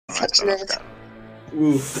Touch nerd.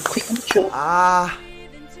 Oof. Quick and short. Ah.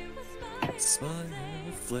 I'm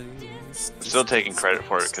still taking credit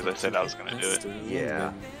for it because I said I was gonna do it.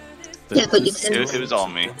 Yeah. Yeah, but you said It was all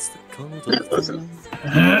me. No, it wasn't.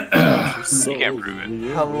 You can't prove it.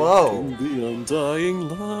 Hello. The undying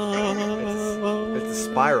love. It's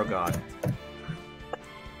the Spiral God.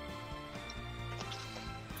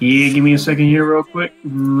 Yeah, give me a second here real quick.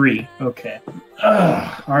 Okay.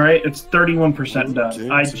 Alright, it's 31%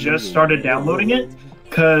 done. I just started downloading it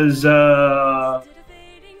because I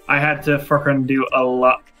had to fucking do a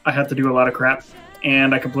lot. I had to do a lot of crap,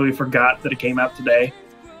 and I completely forgot that it came out today.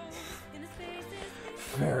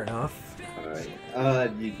 Fair enough.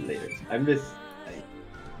 Alright, you later.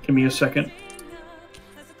 Give me a second.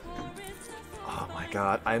 Oh my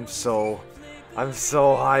god, I'm so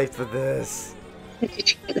hyped for this.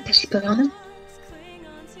 Did you get the Pesci banana?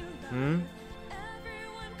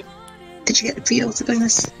 Did you get the pre-order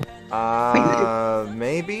bonus?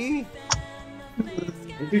 Maybe?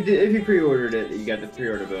 If you pre-ordered it, you got the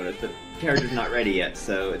pre-order bonus, but the character's not ready yet,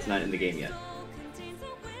 so it's not in the game yet.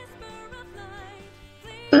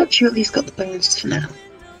 But you at least got the bonus for now.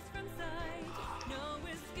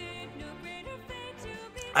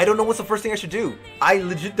 I don't know what's the first thing I should do. I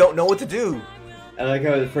legit don't know what to do. I like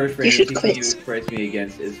how the first You random should thing quit. you price me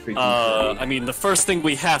against is freaking I mean, the first thing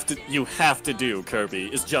you have to do, Kirby,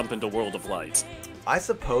 is jump into World of Light. I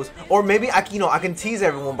suppose. Or maybe I can tease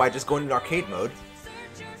everyone by just going in arcade mode.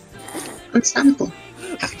 Understandable.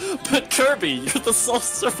 But Kirby, you're the sole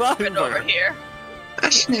survivor. Over here.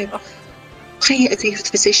 Actually, no. I agree with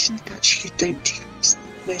the position that you don't do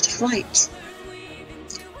mode of light.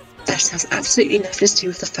 That has absolutely nothing to do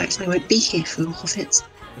with the fact I won't be here for all of it.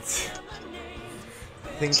 So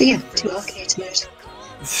yeah, to arcade mode.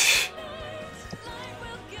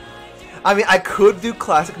 I mean, I could do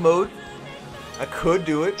classic mode. I could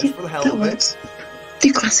do it just for the hell That of it. works.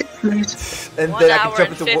 Do classic mode. And 1 then I can hour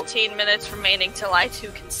jump and into 15 minutes remaining till I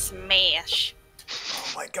too can smash.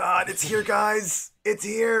 Oh my god, it's here, guys! It's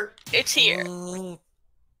here! It's here. Oh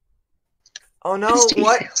no, Just do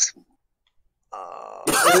what? details.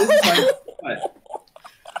 What?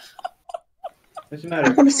 What's the I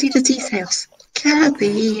matter? want to see the details.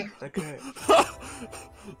 Kirby! Okay.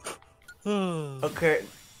 Okay.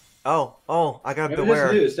 Oh, I gotta What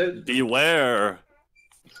beware. does it do? Beware.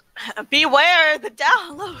 Beware the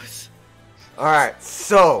downloads. Alright,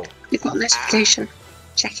 so, You've got a notification.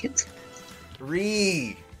 Check it.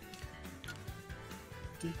 read.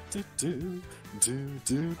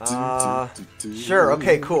 Sure,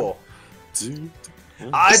 okay, cool.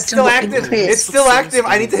 It's still active! It's still active!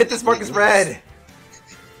 I need to hit this Marcus Red!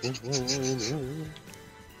 You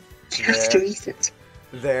have to read it.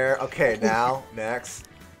 There, okay, now, next.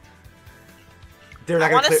 They're not I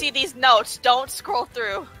gonna want to clear- see these notes. Don't scroll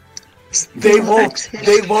through. They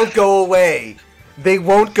won't go away! They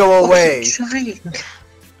won't go away! Trying.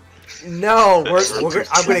 No,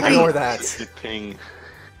 I'm gonna ignore that. The ping.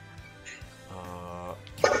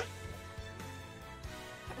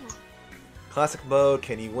 Classic mode,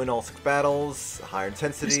 can you win all 6 battles? Higher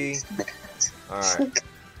intensity. Alright.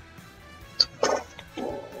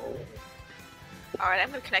 Alright, I'm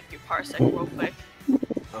gonna connect you Parsec real quick.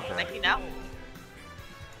 Okay. Connect you now.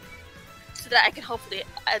 So that I can hopefully,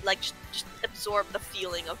 just absorb the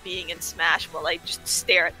feeling of being in Smash while I just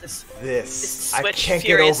stare at this I switch can't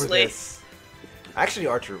get over furiously. this. Actually,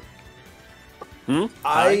 Archer, Hmm?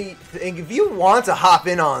 I think if you want to hop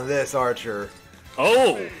in on this, Archer.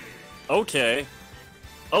 Oh! Okay.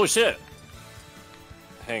 Oh shit.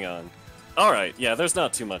 Hang on. Alright, yeah, there's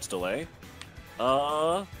not too much delay.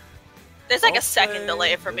 There's like a second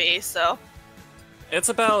delay for me, so It's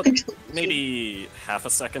about maybe half a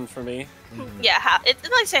second for me. yeah, it's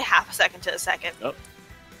like say half a second to a second. Oh.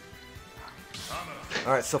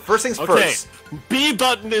 Alright, so first things Okay, first. B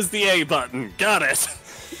button is the A button. Got it.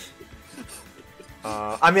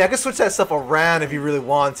 I mean, I can switch that stuff around if you really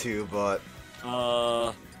want to, but...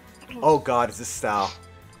 Oh god, is this style?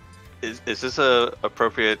 Is this a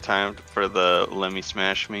appropriate time for the Let Me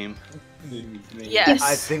Smash meme? Yes.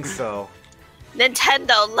 I think so.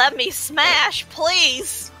 Nintendo, let me smash,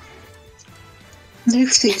 please. No,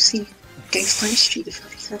 Susie. Go find Street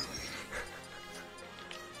Fighter.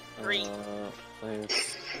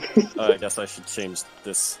 I guess I should change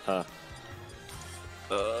this, huh?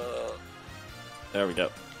 There we go.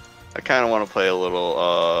 I kind of want to play a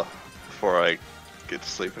little before I get to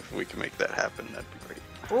sleep. If we can make that happen, that'd be great.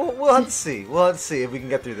 We'll have to see. We'll have to see if we can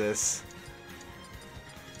get through this.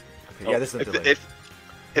 Okay, yeah, there's no delay.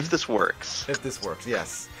 If this works. If this works,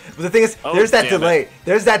 yes. But the thing is, Oh, there's that damn delay.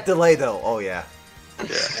 There's that delay, though. Oh, yeah. Yeah.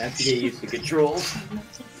 I have to get used to controls.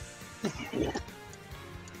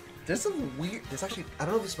 There's some weird. There's actually. I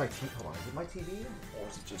don't know if this is my TV. Hold on. Is it my TV or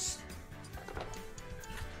is it just?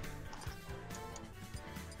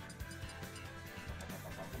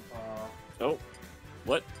 Oh,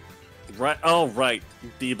 what? Right. Oh, right.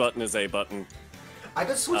 B button is A button. I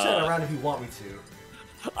can switch that around if you want me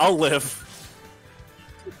to. I'll live.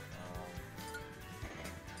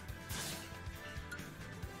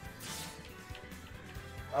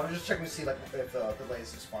 I'm just checking to see like if the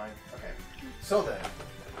delays is fine. Okay. So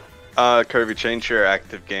then. Kirby, change your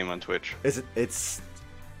active game on Twitch. Is it? It's.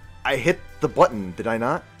 I hit the button. Did I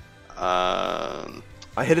not?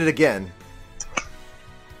 I hit it again.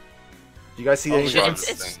 Do you guys see any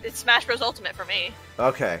difference? It's Smash Bros. Ultimate for me.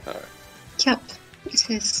 Okay. Yep, it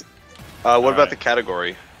is. What about the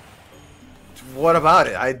category? What about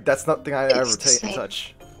it? That's nothing I ever the same.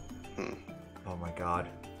 touch. Oh my god.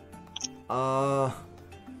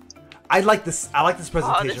 I like this. I like this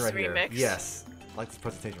presentation this right remix. here. Yes, I like this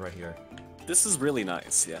presentation right here. This is really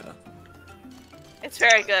nice. Yeah. It's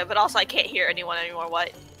very good, but also I can't hear anyone anymore.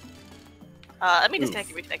 What? Let me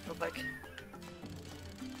disconnect and reconnect real quick.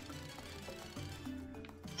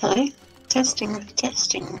 Hello? Testing.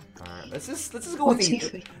 Alright, let's just go with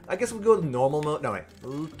the. I guess we'll go to normal mode. No wait,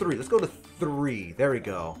 3. Let's go to 3. There we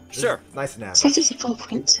go. Sure. Nice and So average. this is a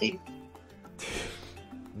 4.2.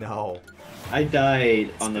 No. I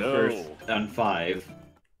died on the Let's first on 5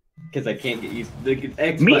 because I can't get used to the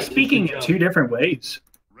X Me button speaking to in jump. 2 different ways.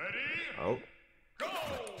 Oh.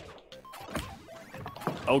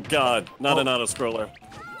 Oh god, not an auto scroller.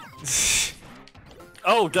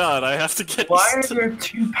 Oh god, I have to get. Why are there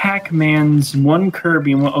 2 Pac-Mans, 1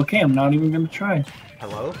 Kirby, and 1... Okay, I'm not even gonna try.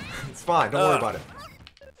 Hello? It's fine. Don't worry about it.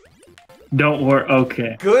 Don't worry.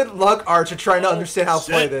 Okay. Good luck, Archer, trying to understand how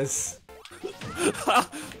to play shit. this.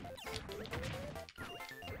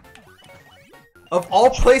 Of all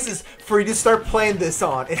places for you to start playing this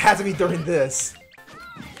on, it has to be during this.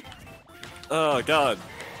 Oh god,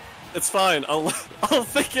 it's fine. I'll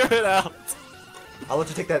figure it out. I'll let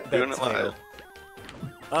you take that Doing it tomato. live.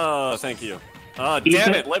 Oh, thank you.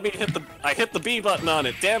 Damn it! Let me hit the. I hit the B button on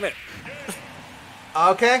it. Damn it!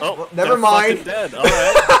 Okay, Oh, well, never they're mind. fucking dead. All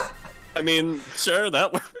right. I mean, sure,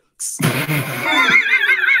 that works.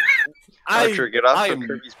 Archer, get off I'm- of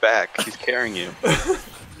Kirby's back. He's carrying you.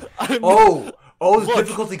 Oh, the Look,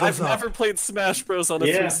 difficulty goes I've up. never played Smash Bros on a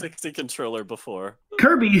 360 controller before.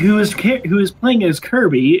 Kirby, who is playing as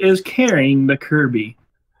Kirby, is carrying the Kirby.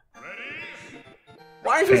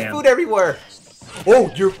 Why is there Bam. food everywhere?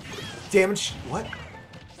 Oh, you're damaged. What?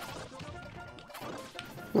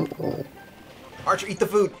 Archer, eat the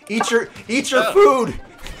food. Eat your food.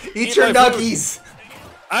 Eat your my food. nuggies.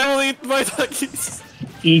 I will eat my nuggies.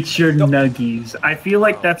 Eat your nuggies. I feel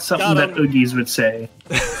like that's something that Oogies would say.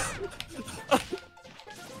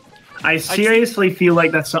 I seriously feel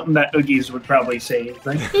like that's something that Oogies would probably say. It's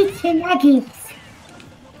like, eat your nuggies.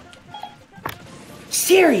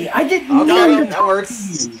 Siri, I didn't know Okay, that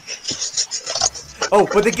works. Oh,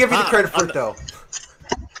 but they give you the credit for it though.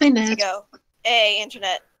 Hi, There you Ned. go. Hey,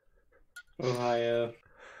 internet. Ohio.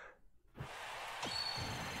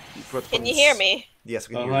 Can you hear me? Yes,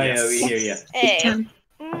 we can Ohio, hear you. we hear you. Hey. Can.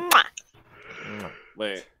 Mwah.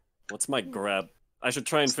 Wait, what's my grab? I should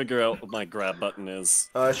try and figure out what my grab button is.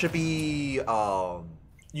 It should be you're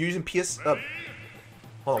using PS. Hold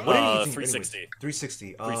on, what are you using? 360. Anyways?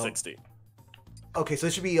 360. 360. Okay, so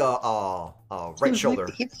it should be right shoulder.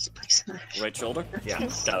 Right shoulder? Yeah.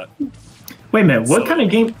 Got it. Wait a minute, what So- kind of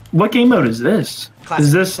game? What game mode is this? Classic.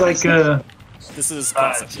 Is this like a? This is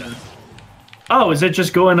classic. Yeah. Oh, is it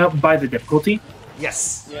just going up by the difficulty?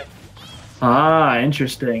 Yes. Ah,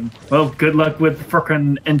 interesting. Well, good luck with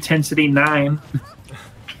frickin' intensity 9.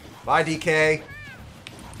 Bye, DK.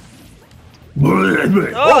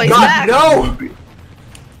 Oh, he's God, back. no!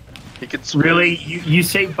 He could swim. Really? You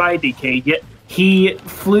say bye, DK, yet he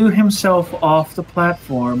flew himself off the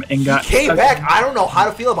platform and got He came stuck- back. I don't know how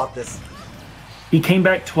to feel about this. He came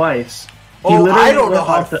back twice. Oh, I don't know went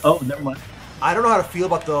how off to- the, oh, never mind. I don't know how to feel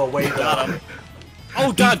about the way Got that. him.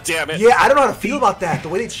 Oh god damn it! Yeah, I don't know how to feel about that. The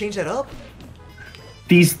way they changed that up.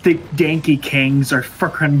 These thick danky kings are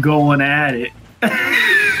frickin' going at it.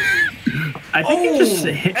 I think it just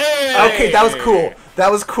hit. Hey! Okay, that was cool. That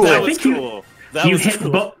was cool. That I was think you- cool. That You was hit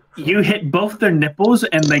cool. you hit both their nipples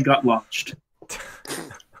and they got launched.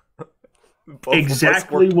 Both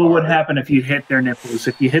Exactly worked what would hard. happen if you hit their nipples.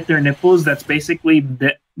 If you hit their nipples, that's basically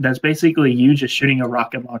you just shooting a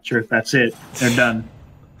rocket launcher. That's it. They're done.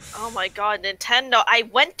 Oh my god, Nintendo. I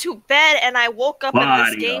went to bed and I woke up and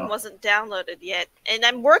this Mario. game wasn't downloaded yet. And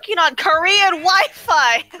I'm working on Korean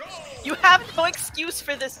Wi-Fi! You have no excuse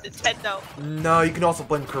for this, Nintendo. No, you can also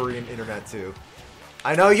blame Korean internet too.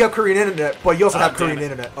 I know you have Korean internet, but you also have damn Korean it.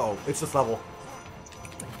 internet. Oh, it's this level.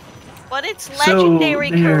 But it's legendary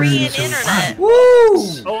Korean there's a internet. Woo!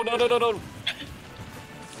 Oh no.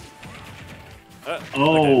 Okay,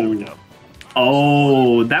 there we Oh. go.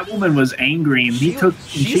 Oh, that woman was angry, and she took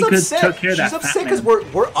upset. care of that She's upset fat because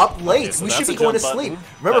man. we're up late. Okay, so We that's should be a going to jump sleep. button.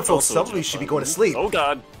 Remember, That's folks, also a some of you jump should be button. going to sleep. Oh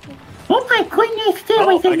god. Oh my goodness, there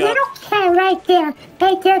Oh, was a I got- little cat right there.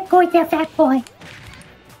 Right there goes the fat boy.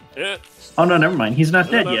 Yeah. Oh no, never mind. He's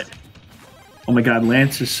not dead no. yet. Oh my god,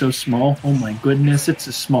 Lance is so small. Oh my goodness, it's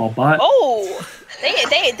a small bot. Oh,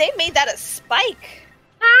 they made that a spike.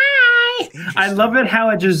 Hi. I love it how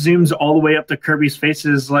it just zooms all the way up to Kirby's face.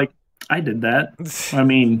 Is like, I did that. I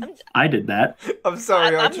mean, I did that. I'm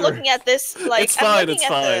sorry, I'm Archer. looking at this like It's fine. I'm It's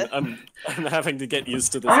looking at fine. I'm having to get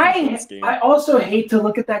used to this. game. I also hate to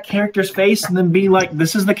look at that character's face and then be like,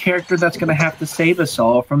 this is the character that's gonna have to save us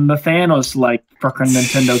all from the Thanos like fucking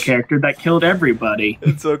Nintendo character that killed everybody.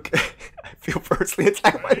 It's okay. I feel personally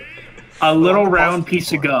attacked by. A little round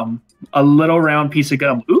piece of gum. A little round piece of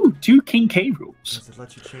gum. Ooh, 2 King K rules. Does it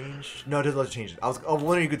let you change? No, it doesn't let you change it. I was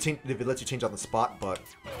wondering if you could change if it lets you change on the spot, but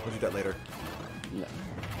we'll do that later. No.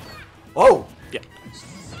 Oh!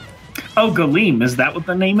 Oh, Galeem, is that what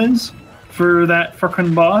the name is for that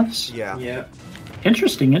fucking boss? Yeah. Yeah.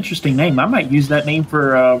 Interesting name. I might use that name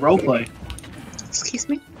for roleplay. Excuse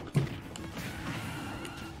me?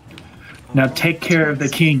 Now take care of the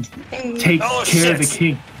king. Take Oh, care of the shit.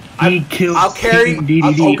 king. He killed I'll carry. King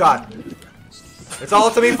DDD. Oh god. It's all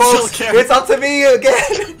up to me, folks. She'll carry. It's up to me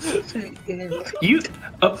again. You,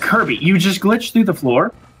 Kirby, you just glitched through the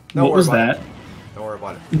floor. Don't What worry was about that? Don't worry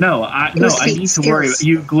about it. No, I was need fake to worry. skills.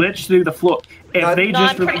 You glitched through the floor. If No, they No,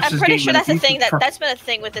 just I'm released this pretty game sure with that's a you thing for- that's been a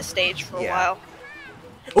thing with this stage for a Yeah. while.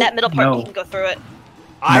 Oh, That middle part no. you can go through it. No.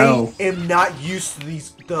 I am not used to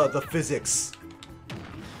the physics.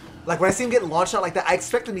 Like when I see him get launched out like that, I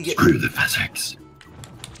expect him to get. Screw the physics.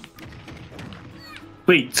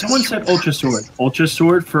 Wait, someone said Ultra Sword. Ultra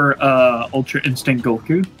Sword for Ultra Instinct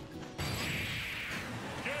Goku.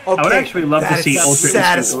 Okay, would actually love to that see is Ultra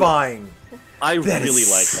satisfying. I That really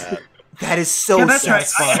is- like that. That is so Yeah, that's right.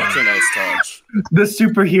 Such satisfying. a nice touch. The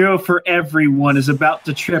superhero for everyone is about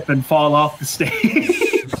to trip and fall off the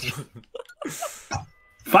stage.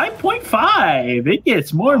 5.5. It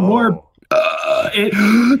gets more and more.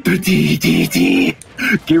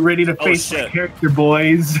 Get ready to Oh, face my shit. character,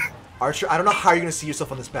 boys. Archer, I don't know how you're gonna see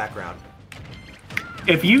yourself on this background.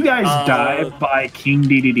 If you guys die by King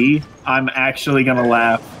DDD, I'm actually gonna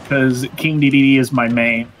laugh because King DDD is my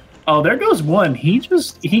main. Oh, there goes one. He's.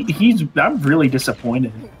 I'm really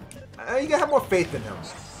disappointed. You gotta have more faith in him.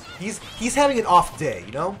 He's having an off day,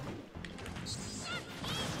 you know.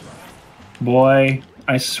 Boy,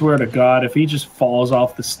 I swear to God, if he just falls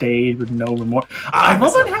off the stage with no remorse, I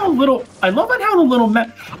love it how the little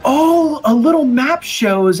map. Oh, a little map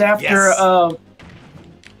shows after. Yes.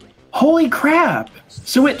 Holy crap!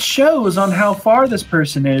 So it shows on how far this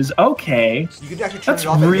person is. Okay, You can actually turn That's it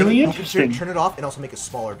off. really you interesting. can turn it off and also make it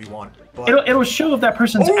smaller if you want. But it'll show if that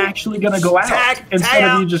person's Oh, actually gonna go out tag instead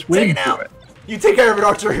out, of you just take waiting it for out. it. You take care of it,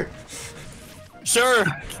 Archer. Sure.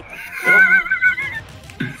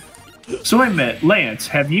 So I met Lance.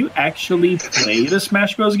 Have you actually played a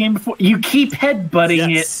Smash Bros. Game before? You keep headbutting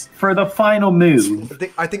Yes. it for the final move.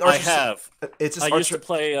 I think I Archer. have. It's just I used Archer. to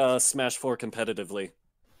play Smash 4 competitively.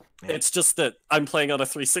 It's just that I'm playing on a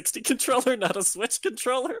 360 controller, not a Switch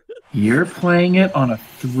controller. You're playing it on a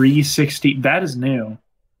 360. That is new.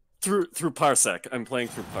 through Parsec. I'm playing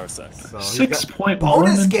through Parsec. So he's 6.1 got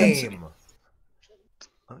bonus intensity. game.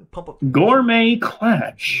 Let me pump up. Gourmet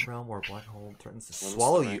Clash. Realm where a black hole threatens to Let me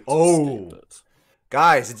swallow try you. to Oh, save it.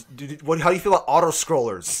 guys, how do you feel about auto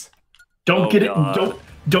scrollers? Don't Oh, get it. God.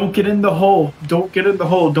 Don't get in the hole. Don't get in the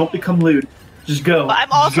hole. Don't become lewd. Just go. But I'm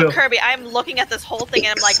Just also go. Kirby. I'm looking at this whole thing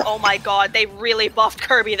and I'm like, oh my god, they really buffed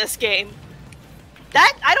Kirby this game.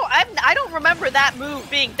 That I don't remember that move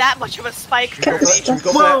being that much of a spike. Should we go Kirby. back? Should we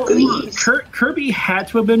go Well, back? Kirby had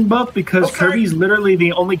to have been buffed because Okay. Kirby's literally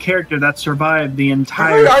the only character that survived the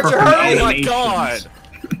entire Hurry, Archer, fucking hurry! Oh my animations. god!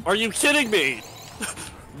 Are you kidding me?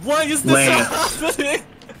 Why is this Lance. happening?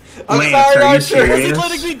 I'm Lance, sorry, are you Archer. Why is serious? he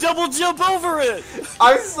letting me double jump over it?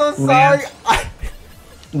 I'm so sorry. Lance.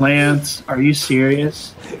 Lance, are you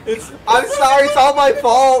serious? I'm sorry. It's all my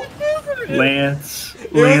fault. Lance,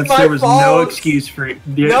 was Lance, my there was no fault. excuse for it.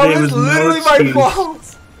 There, No, there it's was no literally my excuse.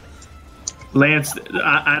 fault. Lance,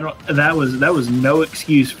 I don't. That was no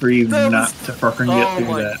excuse for you That not was- to fucking get Oh through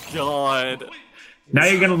my that. god. Now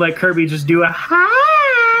you're gonna let Kirby just do a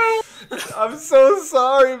hi. I'm so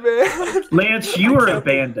sorry, man. Lance, you were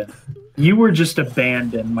abandoned. You were just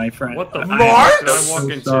abandoned, my friend. What the I- fuck Mark? did I walk so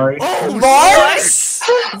into? sorry. Oh, Mars?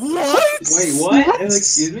 What? Wait, what?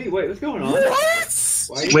 Excuse me? Wait, what's going on?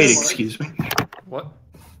 What? Wait, excuse me. What?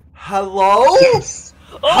 Hello? Yes.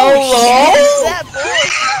 Hello? That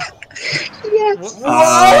voice. Yes.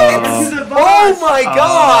 What? Oh my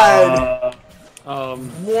god!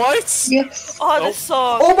 What? Yes. Oh, this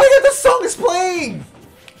song. Oh my god, the song is playing!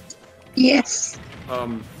 Yes.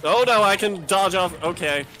 Oh no, I can dodge off.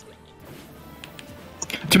 Okay.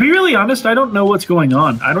 To be really honest, I don't know what's going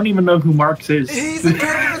on. I don't even know who Marks is. He's the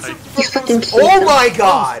character You fucking killed Oh him. my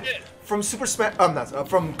god! From Super Smash,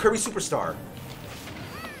 from Kirby Superstar.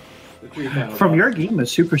 From your game, a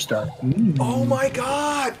superstar. Oh my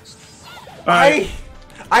god! Alright.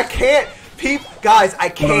 I can't, guys,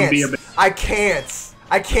 I Hold on, be a can't. bit-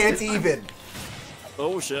 I can't even.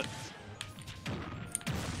 Oh shit.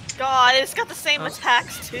 God, it's got the same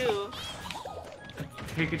attacks too.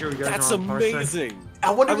 Pikachu, you guys That's are on Parsec? amazing.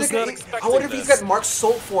 I wonder I was not if expecting he's this. got Mark's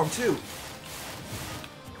soul form too.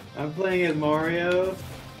 I'm playing as Mario,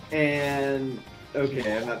 and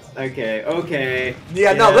okay, I'm not okay.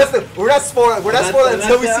 Yeah, no, listen, we're not spoiling. We're not That's- spoiling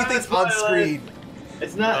until we that's see not things on spoiling. screen.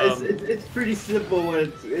 It's not. It's pretty simple.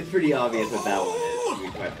 When it's pretty obvious what that one is. To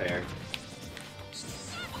be quite fair,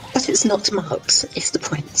 But it's not Mark's, is the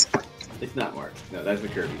point. it's not Mark. No, that's the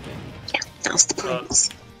Kirby thing. Yeah, that's the point.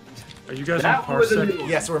 Are you guys That on was a Parsec? new one.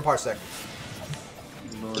 Yes, we're in Parsec.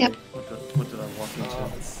 Lord, Yep. What did I walk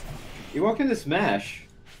into? You walk into Smash.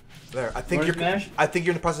 There, I think Wanna you're. smash? I think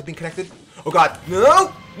you're in the process of being connected. Oh god,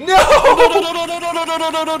 no, no! No, no, no, no, no, no, no, no,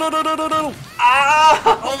 no, no, no, no, no, no.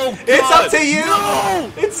 Ah! Oh, It's God. up to you.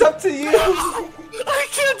 No! It's up to you. I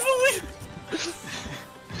can't believe.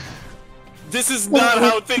 This is not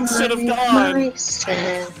how things should have gone.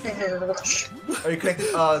 Are you connected,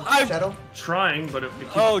 Shadow? Trying, but it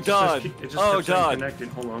keeps, Oh, it just God. keep- it just Oh, kept saying God. connected.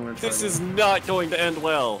 Hold on, I'm gonna try This again. is not going to end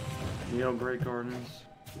well. Neo Great Gardens.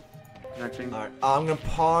 Connecting. Alright, I'm gonna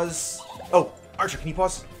pause. Oh, Archer, can you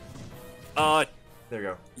pause? There There you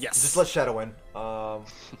go. yes. Just let Shadow in.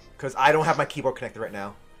 Because I don't have my keyboard connected right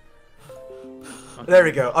now. There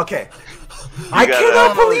we go. Okay. I got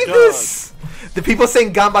cannot it. believe Oh, this! The people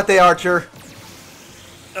saying Gambate Archer.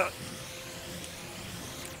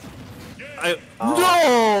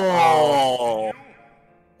 No!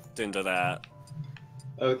 Into that.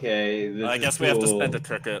 Okay. This I is guess we have to cool. spend a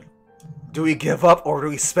ticket. Do we give up or do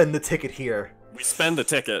we spend the ticket here? We spend the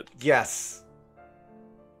ticket. Yes.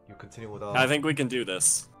 You continue with I think we can do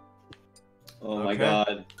this. Oh my Okay.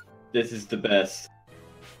 god. This is the best.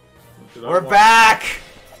 We're back!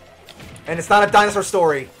 And it's not a dinosaur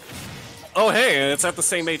story. Oh hey, and it's at the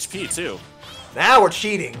same HP too. Now we're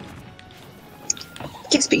cheating.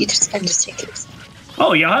 Yes, but you just spend your tickets.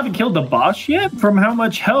 Oh, y'all haven't killed the boss yet? From how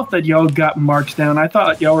much health that y'all got Marks down, I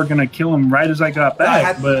thought y'all were gonna kill him right as I got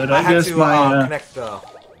back. but I had guess to my connect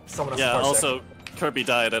someone else's Yeah, Parsec. also Kirby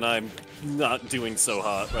died and I'm not doing so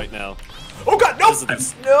hot right now. Oh god, no! Because of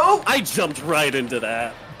this. No! I jumped right into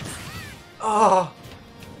that. Oh.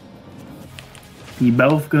 you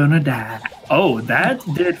both gonna die. Oh, that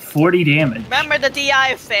did 40 damage. Remember the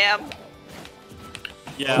DI, fam.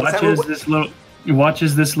 Yeah. Watches this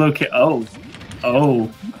loca-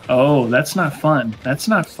 Oh, that's not fun. That's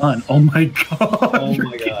not fun. Oh my god. Oh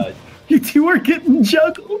my god. You two are getting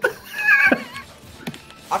juggled.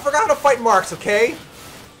 I forgot how to fight Marks, okay?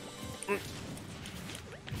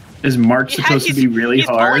 Is Mark Yeah, supposed to be really he's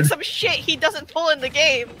pulling hard? some shit he doesn't pull in the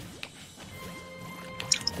game.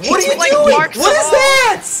 What are you like doing? Mark What is Simone.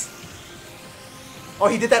 that? Oh,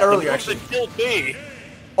 he did that earlier, The actually. person killed me.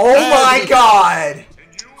 Oh my god!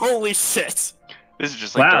 Holy shit. This is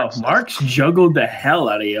just like Wow, Dark Souls. Mark's juggled the hell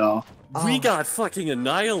out of y'all. We got fucking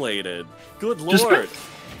annihilated. Good Just lord.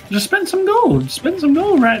 Just spend some gold. Spend some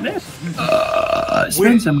gold right there.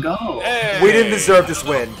 Spend some gold. Hey. We didn't deserve this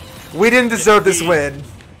win. We didn't deserve this win.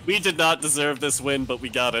 We did not deserve this win, but we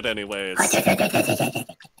got it anyways.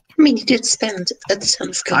 I mean, you did spend a ton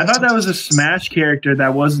of gold. I thought that was a Smash character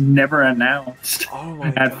that was never announced Oh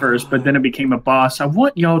my at first, but then it became a boss. I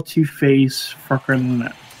want y'all to face fucking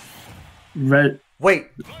Wait.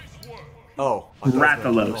 Oh. I thought it was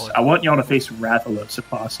Rathalos. gonna- I want y'all to face Rathalos if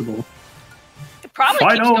possible. It probably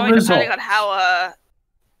Final keeps going result. depending on how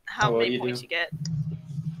How well many you points do. you get.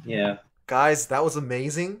 Yeah. Guys, that was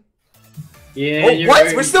amazing. Yeah. Oh, you're what?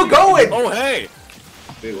 very- We're still going! Oh hey!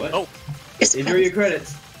 Wait, what? Oh. It's Enjoy your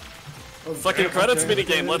credits. Fucking credits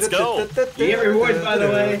minigame, let's go! You get rewards, by the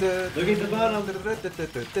way. Look at the bottom.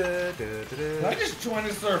 Can I just join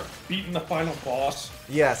and start beating the final boss?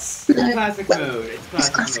 Yes. It's classic mode. It's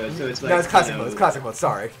classic mode, so it's like. No, it's classic you mode. know, It's classic mode.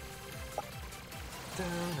 Sorry.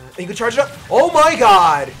 And you can charge it up. Oh my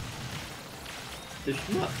god! the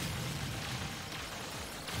shmup.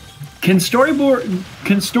 Can story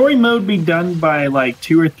mode be done by like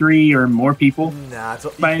 2 or 3 or more people? Nah,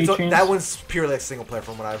 by any chance? That one's purely like single player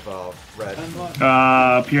from what I've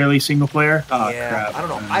read. Purely single player? Oh, yeah, crap. I don't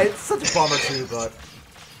know. It's such a bummer too, but.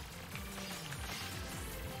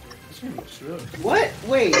 What?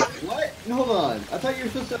 Wait, what? Hold on. I thought you were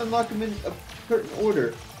supposed to unlock them in a certain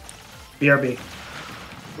order. BRB.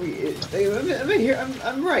 Wait,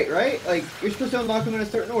 I'm right? Like, you're supposed to unlock them in a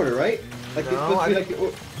certain order, right? Like, no, it's supposed to be like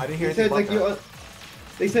the I didn't hear anything about that.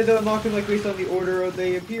 They said to unlock them like based on the order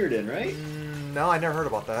they appeared in, right? No, I never heard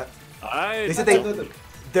about that. I thought they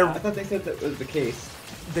said that was the case.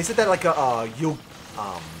 They said that like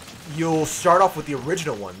you'll start off with the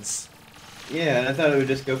original ones. Yeah, and I thought it would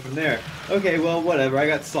just go from there. Okay, well, whatever. I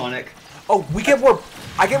got Sonic. Oh,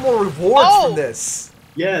 I get more rewards from this.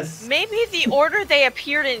 Yes. Maybe the order they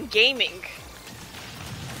appeared in gaming.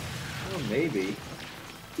 Oh, maybe.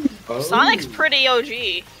 Oh. Sonic's pretty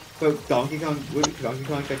OG. So Donkey Kong, would Donkey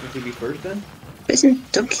Kong technically be first then?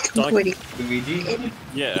 Isn't Donkey Kong already? Luigi?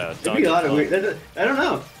 Yeah, There'd be a lot of weird. I don't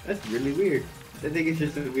know. That's really weird. I think it's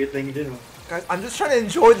just a weird thing in general. Guys, I'm just trying to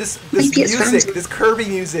enjoy this music, this Kirby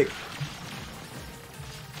music.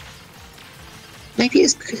 Maybe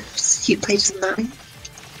it's because you played as Mario.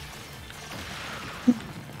 I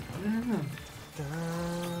don't know.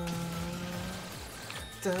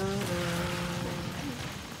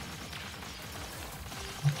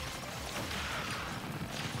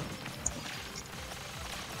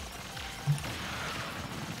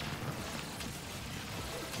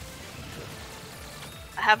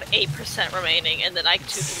 I have 8% remaining, and then I too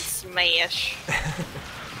can smash.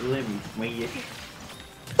 Let me smash.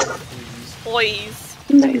 Boys.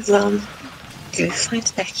 No, go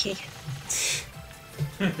find Becky.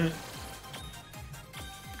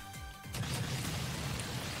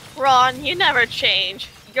 Ron, you never change.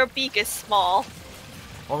 Your beak is small.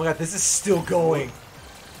 Oh my god, this is still going.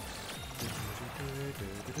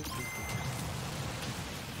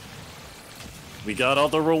 We got all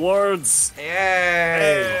the rewards. Yay!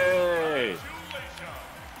 Hey!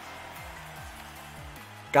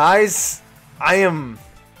 Guys, I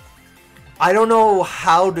don't know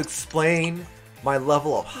how to explain my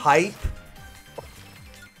level of hype.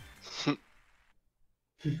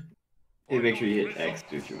 Hey, make sure you hit X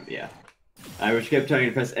if you want. Yeah. I just kept telling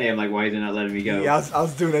you to press A. I'm like, why is it not letting me go? Yeah, I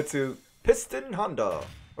was doing that too. Piston Honda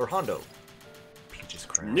or Hondo. Peach's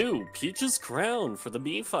crown. New Peach's crown for the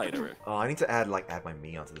Mii fighter. Oh, I need to add my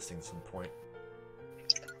Mii onto this thing at some point.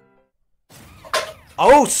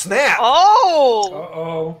 Oh snap! Oh!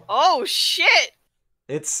 Uh-oh. Oh shit!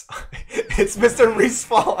 It's Mr.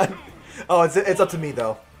 Respawn. Oh, it's up to me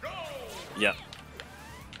though. Yep.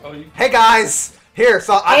 Oh, hey guys, here.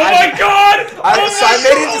 So my god! I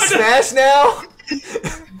made it into Smash now.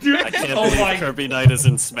 Dude, I can't believe Kirby Knight is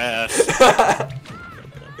in Smash.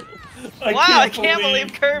 I can't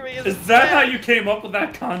believe Kirby is Is that how you came up with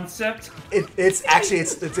that concept? It's actually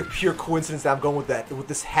it's a pure coincidence that I'm going with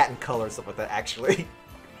this hat and color and stuff like that. Actually.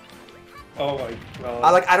 Oh my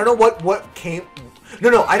god. I don't know what came.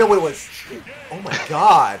 No, I know what it was. Oh my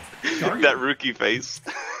god. That rookie face.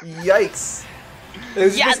 Yikes.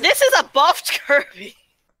 Yeah, this is a buffed Kirby.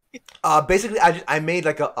 Basically, I made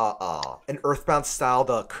like an Earthbound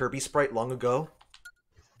styled Kirby sprite long ago,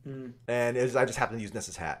 and I just happened to use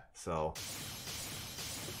Ness's hat, so.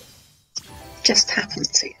 Just happened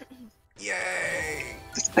to. Yay!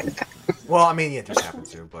 Well, I mean, yeah, just happened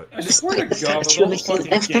to, but. I swear to God, with all the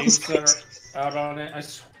fucking games that are out on it,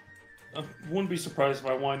 I wouldn't be surprised if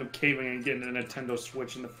I wind up caving and getting a Nintendo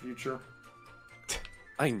Switch in the future.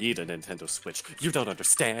 I need a Nintendo Switch. You don't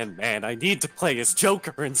understand, man. I need to play as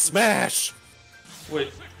Joker in Smash.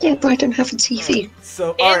 Wait. Yeah, but I don't have a TV.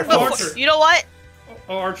 So, alright, Archer. You know what?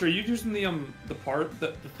 Oh, Archer, are you using the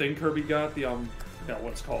thing Kirby got? Yeah,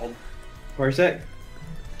 what's it called? Parsec?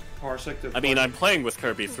 Parsec. I mean, I'm playing with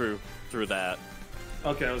Kirby through that.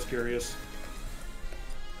 Okay, I was curious.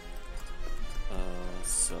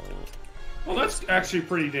 Well, that's actually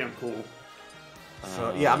pretty damn cool.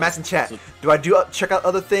 So yeah, I'm asking chat. Do I check out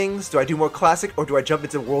other things? Do I do more classic, or do I jump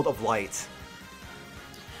into World of Light?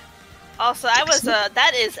 Also,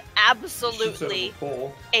 that is absolutely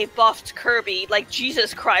a buffed Kirby. Like,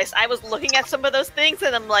 Jesus Christ. I was looking at some of those things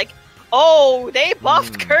and I'm like, oh, they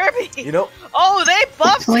buffed Kirby. You know? Oh, they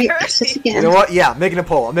buffed Kirby. You know what? Yeah, I'm making a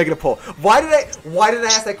poll. Why did I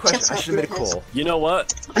ask that question? I should have made a poll. You know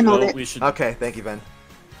what? We should. Okay, thank you, Ben.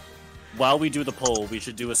 While we do the poll, we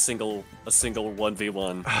should do a single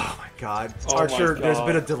 1v1. Oh my god. Oh Archer, my God. there's a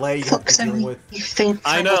bit of delay you have to deal with.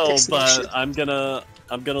 I know, but I'm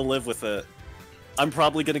gonna live with it. I'm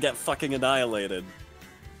probably gonna get fucking annihilated.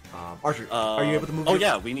 Archer, are you able to move? Oh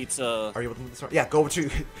yeah, we need to. Are you able to move this around? Yeah, go to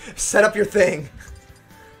set up your thing.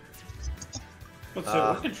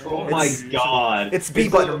 What control? Oh my god! It's B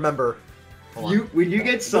button. Remember. When you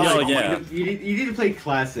get Sonic, yeah. you need to play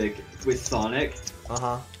classic with Sonic.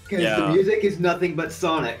 Uh-huh. Because the music is nothing but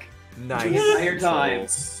Sonic. Nice. The entire time.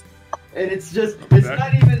 And it's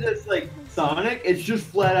not even just like Sonic, it's just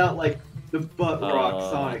flat out like the butt rock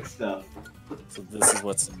Sonic stuff. So this is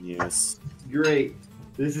what's in use. Great.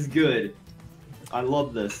 This is good. I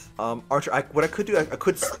love this. Archer, what I could do, I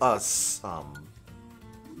could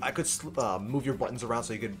move your buttons around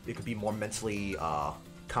so it could be more mentally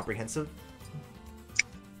comprehensive.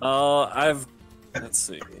 Let's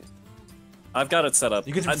see. I've got it set up.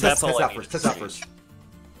 You can that's all I need. Test out first.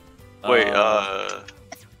 Wait,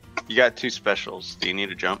 you got 2 specials. Do you need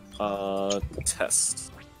to jump?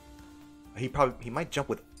 Test. He might jump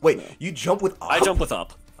with. Wait, no. You jump with up? I jump with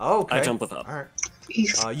up. Oh, okay. I jump with up. All right. You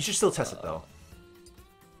should still test it though.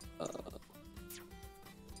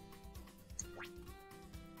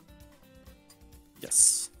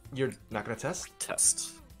 Yes. You're not gonna test?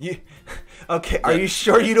 Test. Okay, are you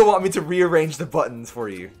sure you don't want me to rearrange the buttons for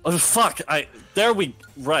you? Oh fuck! Right.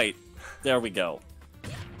 There we go.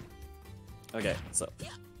 Okay, so.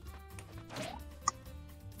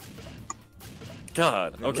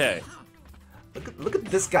 God, okay. Look at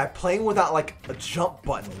this guy playing without like a jump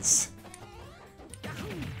buttons.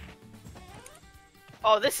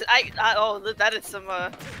 Oh, that is some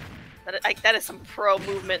that is some pro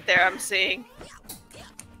movement there. I'm seeing.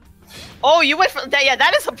 Oh, you went for that? Yeah,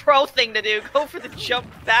 that is a pro thing to do. Go for the jump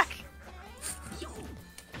back.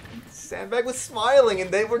 Sandbag was smiling,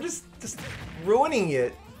 and they were just ruining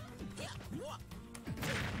it.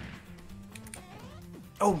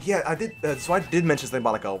 Oh yeah, I did. So I did mention something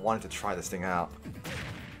about like I wanted to try this thing out.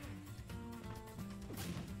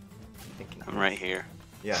 I'm right here.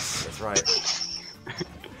 Yes, that's right.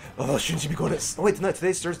 Oh, shouldn't you be going to? Oh wait, no,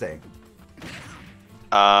 today's Thursday.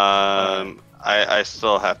 I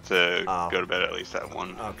still have to go to bed at least at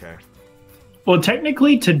 1. Okay. Well,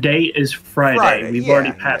 technically today is Friday. We've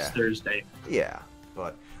already passed Thursday. Yeah,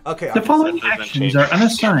 but okay. The following actions are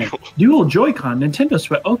unassigned. Dual Joy-Con, Nintendo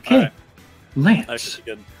Switch. Okay. Right. Lance.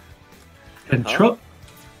 Control.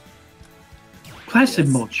 Classic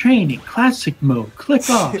mode, training, classic mode, click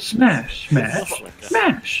off, smash, smash,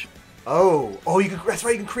 smash. Oh, that's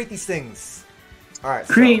right, you can create these things. Alright,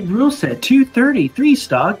 create rule set 230, 3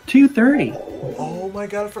 stock, 230. Oh my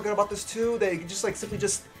god, I forgot about this too. They can just like simply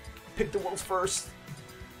just pick the world's first.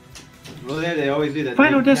 Well, yeah, they always do that.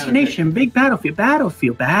 Final destination, big battlefield.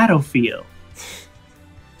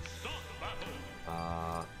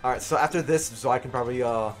 Alright, so after this, so I can probably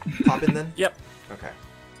pop in then? Yep. Okay.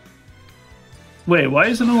 Wait, why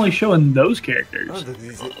is it only showing those characters? Oh,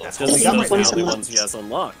 that's because those are the ones he has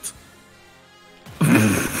unlocked.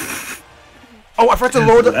 Oh, I forgot to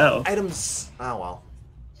load the items. Oh well.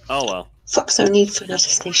 Oh well. Fox no need for an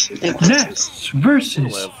attestation. Ness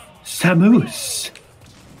versus Samus.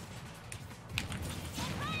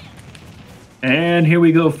 And here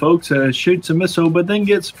we go, folks. Shoots a missile, but then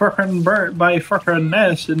gets fucking burnt by fucking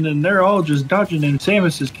Ness, and then they're all just dodging, and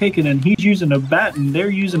Samus is kicking, and he's using a bat, and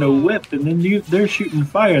they're using a whip, and then they're shooting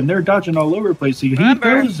fire, and they're dodging all over the place. So he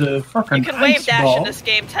throws a fucking You can wave dash ball, in this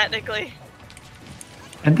game, technically.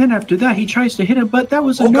 and then after that, he tries to hit him, but that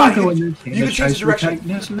was a no-go, and then you can change direction.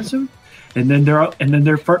 Ness with him. And then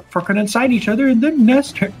they're fucking inside each other, and then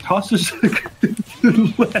Ness tosses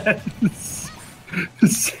the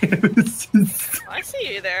I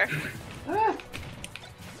see you there.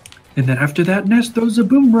 And then after that, Ness throws a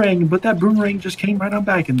boomerang, but that boomerang just came right on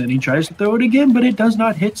back. And then he tries to throw it again, but it does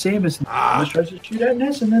not hit Samus. And he tries to shoot at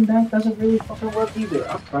Ness, and then that doesn't really fucking work either.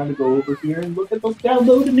 I'm trying to go over here and look at the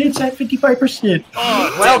download, and it's at 55%.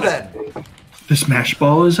 Oh, well then. The smash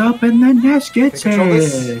ball is up, and then Ness gets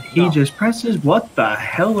it. He just presses, what the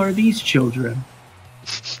hell are these children?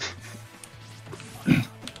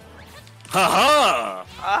 Ha-ha!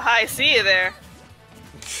 I see you there.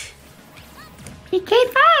 PK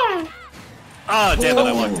fire! Ah, damn it,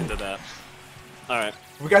 I walked into that. Alright.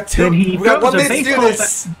 We got 1 minute to do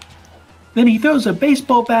this! Then he throws a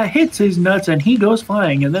baseball bat, hits his nuts, and he goes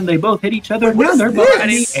flying, and then they both hit each other, and now they're both in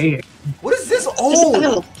the air. What is this?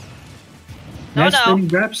 Oh! Ness then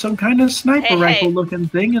grabs some kind of sniper rifle-looking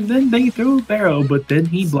thing, and then they throw a barrel, but then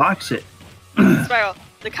he blocks it. Spiral,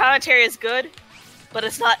 the commentary is good, but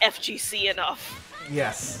it's not FGC enough.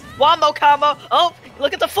 Yes. Wombo combo. Oh,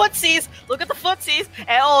 look at the footsies. Look at the footsies.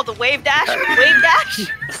 And oh, the wave dash. Wave dash.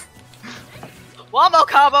 Wombo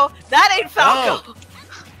combo. That ain't Falco.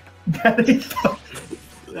 That ain't Falco.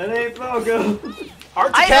 That ain't Falco.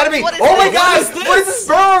 Arch I Academy! know, what is Oh my this? god! What is this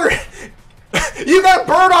bird? You got a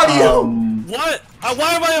bird on you! What?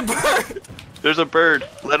 Why am I a bird? There's a bird.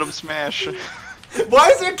 Let him smash. Why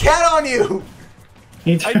is there a cat on you?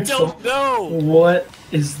 I don't know. What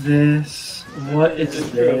is this? What is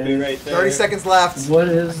Trophy this? right there. 30 seconds left. What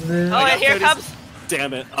is this? Oh, I got and here 30 comes.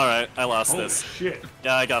 Damn it. Alright, I lost Oh this. shit.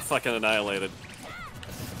 Yeah, I got fucking annihilated.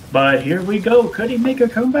 But here we go. Could he make a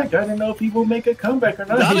comeback? I don't know if he will make a comeback or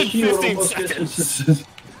not. Not His in shield 15 almost seconds. gets-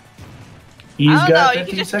 He's I don't got know, you 15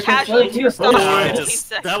 can just seconds casually left. do Yes, stuff. oh, Yeah, I Fifteen just,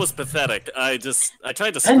 seconds. that was pathetic. I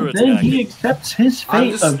tried to screw And it to then that he kid. accepts his I'm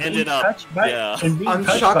fate just of being ended up- touched by yeah. and being I'm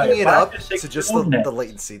touched by chalking a it up 5 to 6 to just year old net. the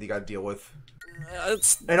latency that you gotta deal with.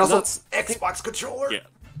 It's And also, nuts. Xbox controller. Yeah.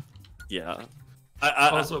 Yeah. I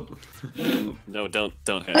Also, no, don't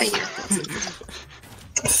Hey.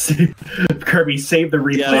 Kirby, save the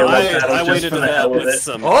replay Yeah, of that battle I just waited for to the that hell of with it.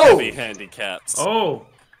 some Oh! heavy handicaps. oh,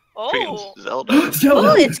 Oh. Zelda.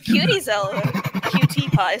 Oh, it's Cutie Zelda.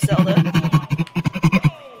 QT Pie Zelda.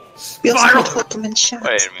 We also Spiral. had Welcome in chat.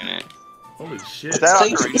 Wait a minute. holy shit. Is that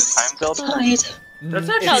Vote Ocarina is of Time Zelda? tied. That's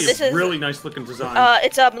No, actually this a is- really nice looking design.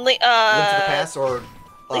 It's Link to the Past or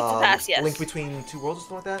Link to the Past, yes. Link Between Two Worlds or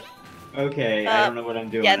something like that. Okay, I don't know what I'm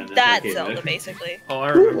doing. Yeah, in this that arcade Zelda mode. basically. Oh, I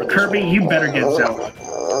remember. this. Kirby, you better get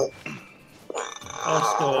Zelda.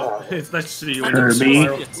 Also, it's nice to see you. Kirby.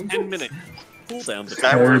 It's 10-minute cooldown. to-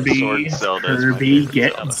 Skyward Kirby, Sword Zelda is my Kirby,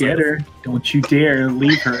 favorite Zelda. get her. Don't you dare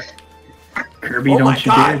leave her. Kirby, Oh my don't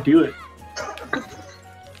you dare God. do it.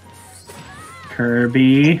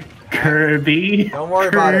 Kirby, Kirby, Don't worry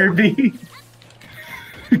about it. Kirby,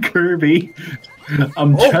 Kirby.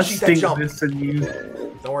 I'm Oh, jeez, that trusting jump. this in you.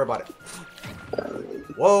 Don't worry about it.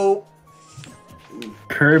 Whoa.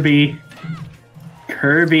 Kirby,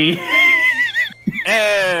 Kirby.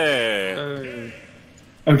 Hey!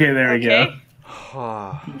 Okay, there we go.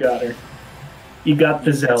 Okay. You got her. You got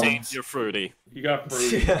the Zelda. Change your fruity. You got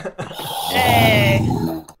fruit. Hey.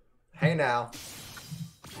 Hey now.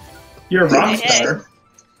 You're a rock Hey, hey. star.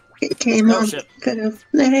 It came Oh on. shit. Good of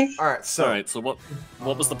Larry. Alright, so Alright, so what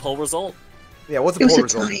was the poll result? yeah, what's It the was poll a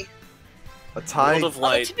result? tie. A tie. World of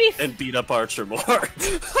Light to be and beat up Archer more. Alright,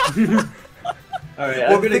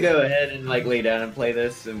 Well, I'm gonna think- go ahead and like lay down and play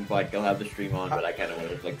this, and like I'll have the stream on, but I kind of want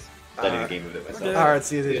to like study the game a bit myself. Alright,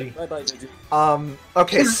 see you, Digi. Bye-bye, Digi.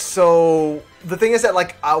 Okay, so the thing is that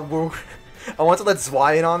like I want to let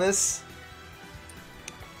Zwei in on this.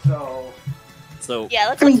 So Yeah,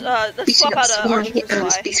 let's I mean, let's beating swap up out Swan Archer for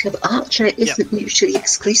and Sly. beating up Archer isn't mutually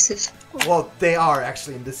exclusive. well, they are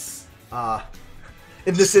actually in this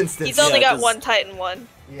instance. He's only Yeah, got 'cause- one Titan one.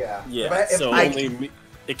 Yeah. Yeah, If so I- only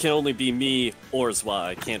it can only be me or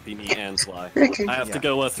Zwei. It can't be me and Zwei. Okay. I have Yeah. to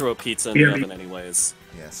go throw a pizza in Yeah, the me- oven anyways.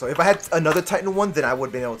 Yeah. So if I had another Titan one, then I would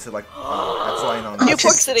have been able to like have Zwei in on New that.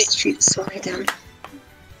 York City. Shoot Sly down.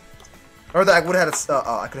 Or that I would have had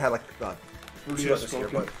I could have like Rudy Just this here,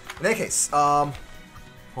 spoken. but in any case, hold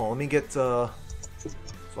on, let me get Zwei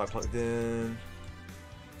plugged in.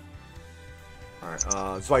 All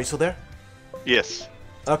right, Zwei, you still there? Yes.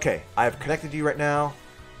 Okay, I have connected you right now.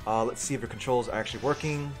 Let's see if your controls are actually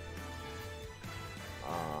working.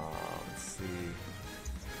 Let's see.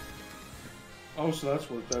 Oh, so that's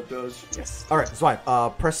what that does. Yes. All right, Zwei,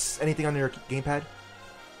 press anything on your gamepad.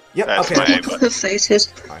 Yep. That's okay. my- People have voted.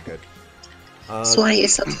 All right, good. Sly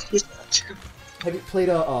is substitute Archer. Have you played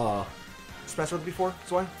Smash Bros before,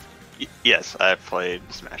 Zwei? Yes, I've played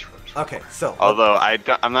Smash Bros. Okay, so Although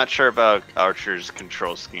I'm not sure about Archer's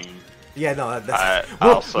control scheme. yeah, no, I that's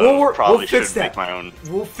also probably we'll fix should that. make my own.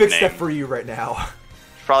 We'll fix that name. for you right now.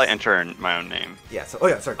 Probably enter in my own name. Yeah, so, oh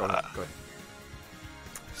yeah, sorry, go ahead.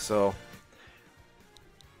 So,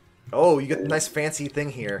 oh, you get a nice fancy thing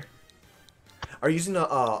here. Are you using a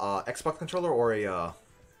Xbox controller or a,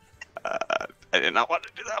 I did not want to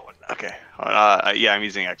do that one. Okay. Yeah, I'm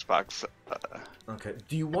using Xbox. okay,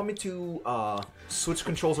 do you want me to, switch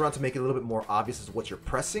controls around to make it a little bit more obvious as to what you're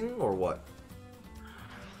pressing, or what?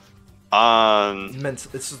 It's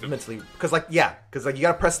just mentally, because like, yeah, because like you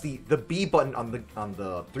gotta press the B button on the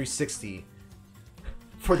 360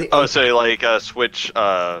 for the Oh, so like a switch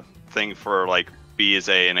thing for like B is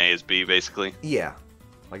A and A is B, basically. yeah,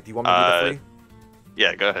 like do you want me to do that for you?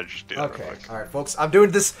 Yeah, go ahead, just do that. Okay, real quick. alright folks, I'm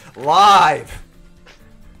doing this live!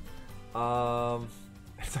 It's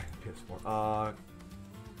not PS4.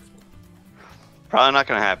 Probably not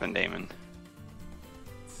gonna happen, Damon.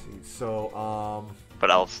 Let's see, so,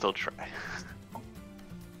 But I'll still try.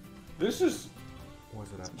 This is what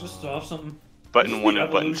was it at? just off something. Button This is 1 the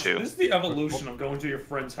and button evolution- 2. This is the evolution of going to your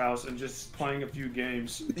friend's house and just playing a few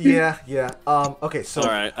games. Yeah, okay, so,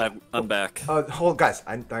 Alright, I'm back. hold, guys,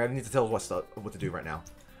 I need to tell what to do right now.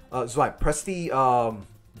 Zwei, press the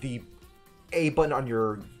A button on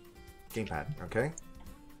your gamepad. Okay.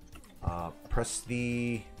 Press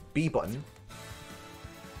the B button.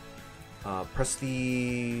 Press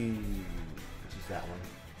the. Let's use that one.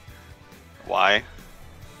 Y.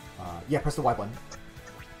 Yeah, press the Y button.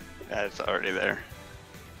 Yeah, it's already there.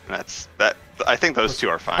 That's that. I think those two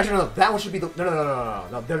are fine. Actually, no, that one should be the.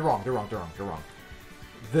 No. They're wrong. They're wrong.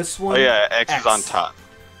 This one. Oh yeah, X is on top.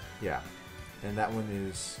 Yeah, and that one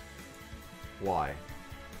is Y.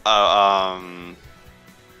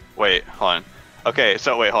 Wait, hold on. Okay,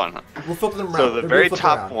 so wait, hold on. We'll flip them around. So the They're very flipped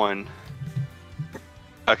top around. one.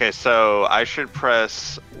 Okay, so I should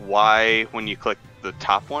press Y when you click the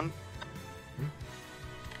top one.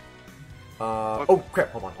 Oh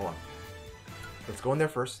crap! Hold on. Let's go in there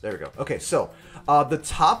first. There we go. Okay, so the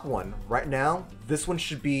top one right now, this one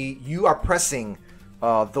should be. You are pressing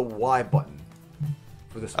the Y button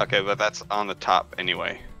for this one. Okay, but that's on the top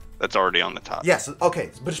anyway. That's already on the top. Yes. Okay,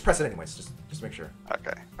 but just press it anyways. Just make sure.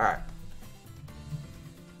 Okay. All right.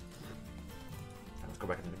 Let's go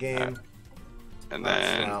back into the game. Right. And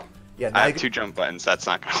then yeah, I have two jump buttons. That's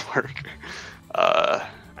not gonna work. Alright,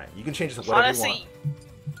 you can change this to whatever you want.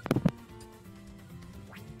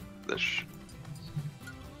 This.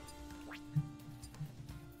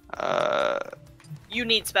 You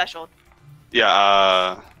need special.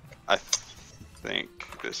 Yeah. I think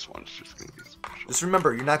this one's just gonna be special. Just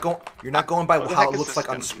remember, you're not going by What the how heck it is looks this like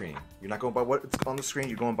on gonna the be? screen. You're not going by what it's on the screen.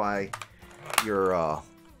 You're going by your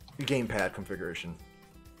gamepad configuration.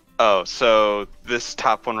 Oh, so this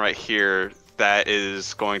top one right here, that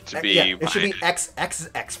is going to be. Yeah, it should be mine. X. X is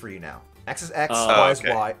X for you now. X is X, Oh, Y is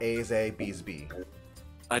okay. Y, A is A, B is B.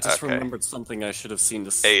 I just Okay. remembered something I should have seen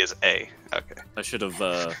this. A is A. Okay. I should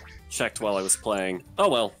have checked while I was playing. Oh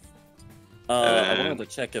well. I wanted to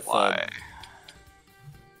check if Y.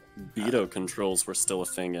 Beto controls were still a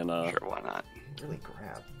thing in Sure, why not? Really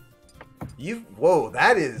grab. Whoa,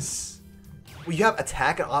 that is. Well, you have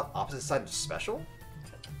attack on opposite side of special?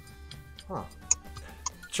 Huh.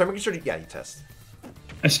 Try making sure. Yeah, you test.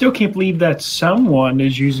 I still can't believe that someone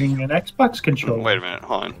is using an Xbox controller. Wait a minute,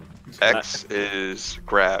 hold on. X is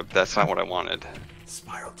grab. That's not what I wanted.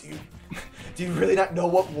 Spiral, do you really not know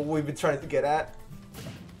what we've been trying to get at?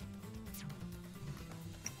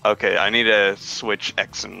 Okay, I need to switch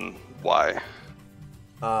X and Y.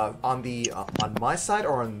 On my side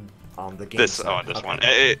or on the game This side? this Okay. one.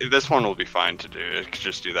 This one will be fine to do. It could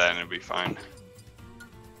just do that and it'll be fine.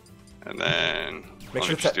 And then Make let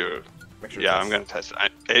sure me just do it. Make sure Yeah, it I'm gonna test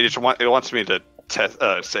it. It wants me to test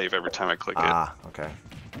save every time I click it. Ah, okay.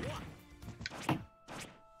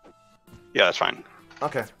 Yeah, that's fine.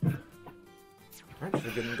 Okay. Alright, so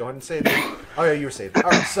we can go ahead and save it. Oh yeah, you were saved.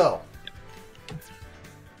 Alright, so.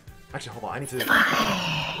 Actually, hold on. I need to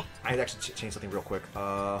actually change something real quick.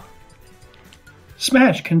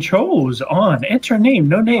 Smash controls on. Enter name.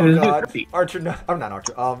 No name. Oh Is god. Kirby. Archer, no. I'm not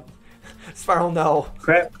Archer. Spiral, no.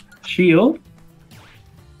 Grab. Shield.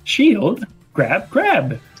 Shield. Grab.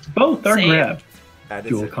 Both are Same. grab. That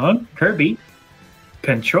is Dual it. Con. Kirby.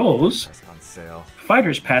 Controls. That's on sale.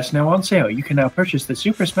 Fighters Pass now on sale. You can now purchase the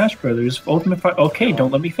Super Smash Brothers Ultimate Fight. Okay,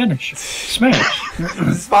 don't let me finish. Smash.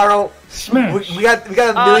 Spiral. Smash. We got a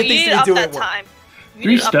million Oh, you things need to to up be doing. that at once. time. You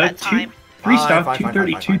Three need to up that stock. time. Three Fine, stock. fine,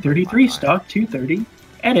 230. fine, 230. fine, Three fine. stock. 230.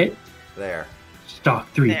 Edit. There.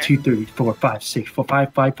 Stock 3. There. 230. 4 5 6 4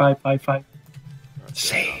 5 5 5 5 5.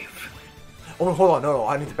 Save. Oh, hold on. No.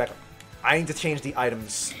 I need to back up. I need to change the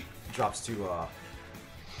items drops to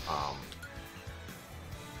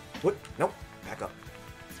what? Nope. Back up.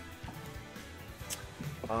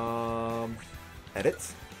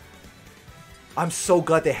 Edit. I'm so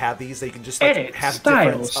glad they have these. They can just like Edit. have Style.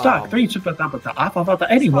 different. Stock 3. Super.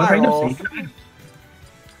 Anyone right now. Spiral. Save.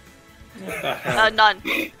 What the hell? None.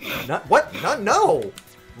 Not what? Not no.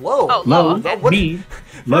 Low. Oh, Low. No, what? Me.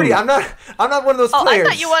 Low. Rudy, I'm not one of those Oh, players.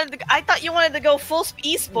 I thought you wanted to go full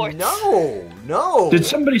esports. No. Did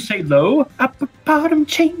somebody say low? Up, bottom,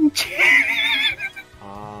 change.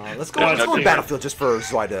 Let's go. No, Let's go no, in Battlefield just for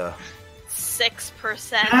Zwei to.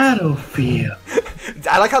 6%. Battlefield.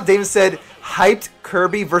 I like how David said, "Hyped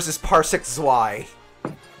Kirby versus Parsec Zwei."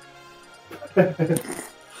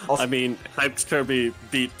 I mean, hyped Kirby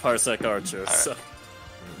beat Parsec Archer, so.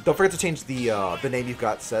 Don't forget to change the name you've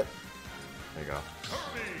got set. There you go.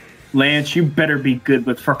 Lance, you better be good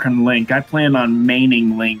with fucking Link. I plan on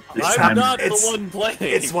maining Link this I'm time. not the It's- one playing.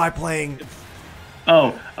 It's Zwei playing.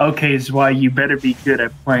 Oh, okay, is why you better be good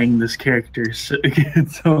at playing this character. So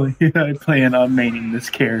yeah, I plan on maining this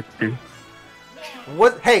character.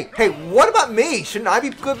 What? Hey! What about me? Shouldn't I be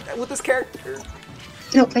good with this character?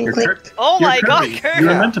 No, playing You're Link. Kir- Oh you're my god, Kirby. Kirby. You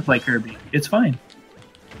were Yeah. meant to play Kirby. It's fine.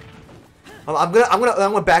 I'm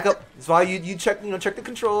gonna back up. So you check check the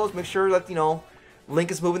controls, make sure that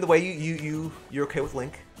Link is moving the way you're okay with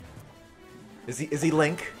Link. Is he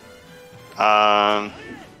Link? Well,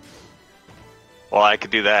 I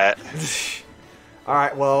could do that. All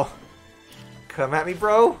right, well, come at me,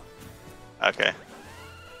 bro. Okay.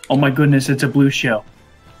 Oh my goodness, it's a blue shell.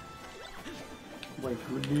 Oh my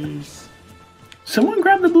goodness. Someone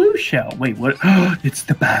grab the blue shell. Wait, what? It's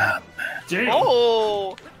the bomb. Damn.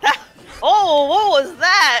 Oh, oh, what was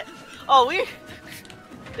that? Oh,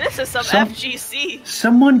 this is some FGC.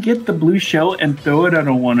 Someone get the blue shell and throw it at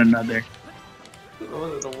one another.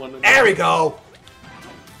 There we go.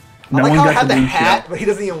 No I like one how I got have the the blue hat, shell. but he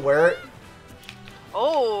doesn't even wear it.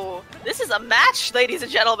 Oh, this is a match, ladies and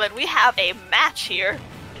gentlemen. We have a match here.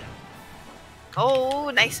 Oh,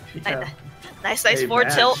 nice, Yeah. nice Hey, forward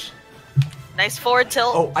match. tilt. Nice forward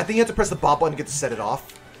tilt. Oh, I think you have to press the bot button to get to set it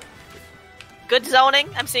off. Good zoning.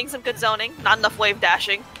 I'm seeing some good zoning. Not enough wave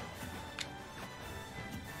dashing.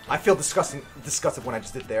 I feel disgusted when I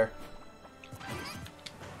just did there.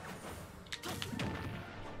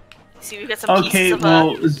 See, we got some Okay, pieces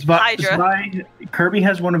of well, Hydra. Kirby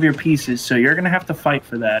has one of your pieces, so you're gonna have to fight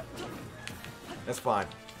for that. That's fine.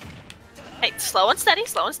 Hey, slow and steady,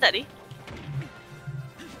 slow and steady.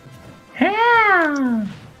 Yeah.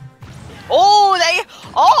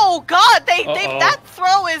 Oh god, Uh-oh. that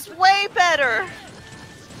throw is way better.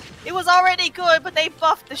 It was already good, but they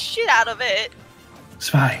buffed the shit out of it.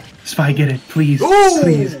 Spy, get it, please, Ooh!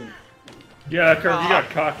 please. Yeah, Kirby, you got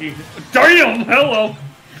cocky. Damn! Hello!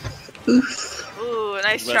 Ooh,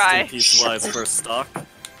 nice Rest try. in peace, Lies first stock.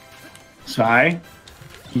 Spy,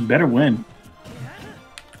 you better win.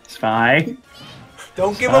 Spy,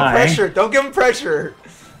 Don't give him Spy. pressure. Don't give him pressure.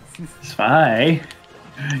 Spy.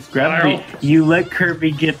 Grab Spiral. me. You let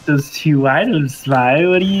Kirby get those 2 items, Spy.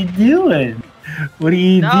 What are you doing? What are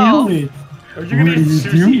you No. doing? Are you gonna What are get you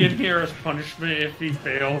Susie doing? in here as punishment if he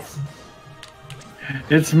fails?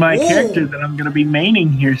 It's my Ooh. character that I'm gonna be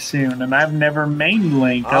maining here soon, and I've never mained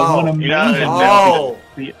Link. I Oh. want to main Yeah, him. Oh.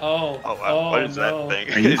 Oh, Oh wow, what is no. that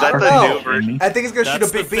thing? Are you Is that I the don't new know. version? I think it's gonna That's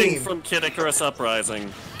shoot a the big thing beam. from Kid Icarus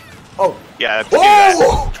Uprising. Oh. Yeah, I have to do that.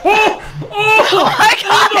 Oh! Oh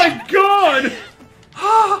my god!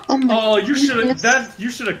 Oh my Oh, you should goodness. have you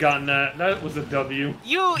should have gotten that. That was a W.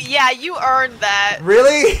 You earned that.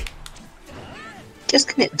 Really? Just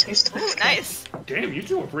commit toast. Ooh, nice. Damn, you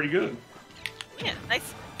two are pretty good. Yeah,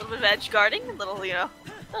 nice. A little bit of edge guarding, a little,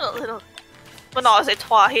 little menage a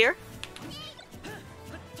trois here.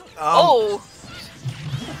 Oh,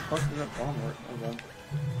 Fuck, did that bomb work? Hold on.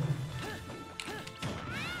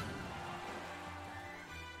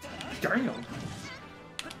 Damn.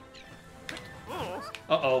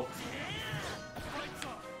 Uh-oh.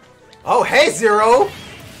 Oh, hey, Zero.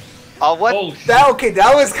 Oh, what? Oh, shit.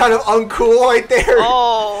 That was kind of uncool right there.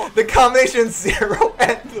 oh. The combination Zero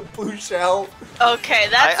and the blue shell. Okay,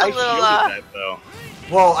 that's I a little. shielded that though.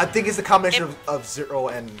 Well, I think it's a combination of Zero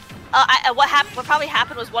and. What happened? What probably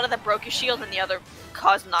happened was one of them broke his shield and the other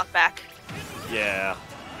caused knockback. Yeah.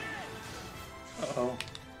 Uh-oh.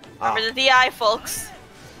 Remember the DI, folks.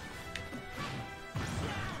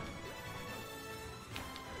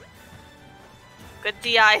 Good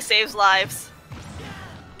DI saves lives.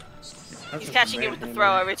 That's He's a catching you with the man,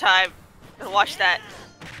 throw man. every time. And watch that.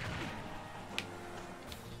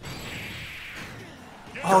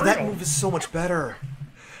 Oh, that move is so much better.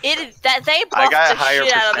 They I buffed got a the higher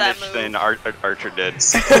shit out of that percentage move. than Archer did.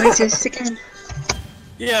 Sacrifices again.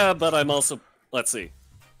 Yeah, but I'm also. Let's see.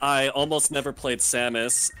 I almost never played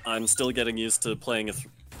Samus. I'm still getting used to playing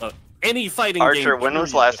any fighting game. Archer, when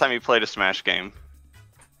was the last time you played a Smash game?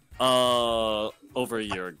 Over a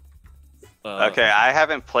year. Okay, I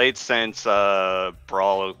haven't played since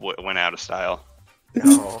Brawl went out of style.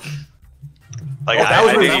 Oh, Like, that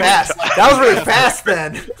was I really didn't fast. That was really fast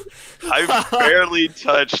then. I barely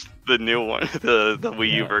touched the new one, the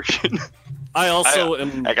Wii U version. I also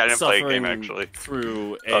am I didn't play a suffering game, actually.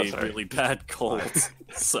 through Oh, a sorry. really bad cold,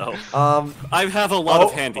 so I I have a lot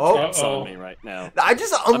of handicaps on me right now.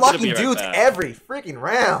 just gonna unlocking be right dudes back. every freaking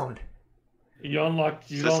round. You unlocked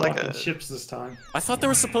Just like the a- chips this time. I thought there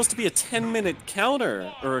was supposed to be a 10-minute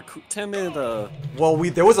counter or a 10-minute. Well,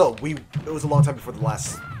 it was a long time before the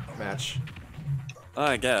last match.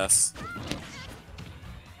 I guess.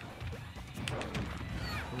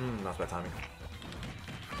 Not bad timing.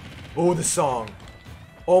 Oh, the song.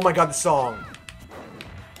 Oh my god, the song.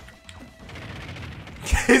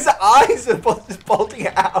 His eyes are just bulging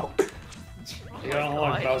out. You gotta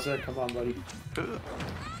unlock Bowser. Come on, buddy.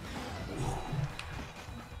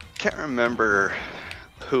 Can't remember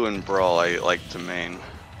who in Brawl I like to main.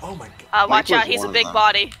 Oh my god. Watch Mike out, was he's a one of big them.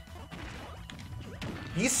 body.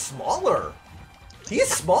 He's smaller. He's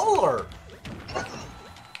smaller.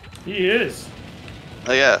 He is.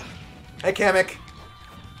 Oh yeah. Hey, Kamek.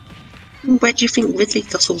 Where do you think Ridley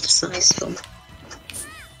got all the size from?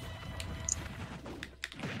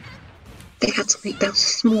 They had to make Bowser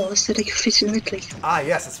smaller so they could fit in Ridley. Ah,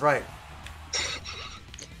 yes, that's right.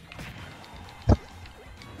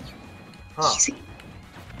 Huh. Easy.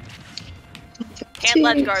 Can't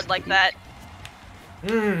ledge guard like that.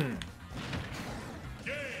 Hmm.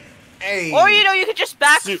 Hey. Or you could just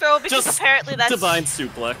back throw because Just apparently that's divine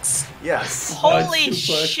suplex. Yes. holy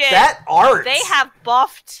Suplex. shit. That art. They have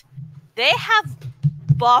buffed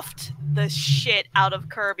the shit out of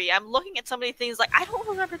Kirby. I'm looking at so many things like I don't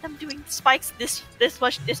remember them doing spikes this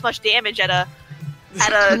much damage at a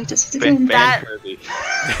Ban Kirby.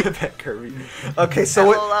 That Kirby. Okay, so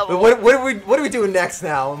what are we doing next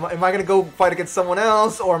now? Am I gonna go fight against someone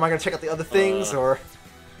else, or am I gonna check out the other things, or?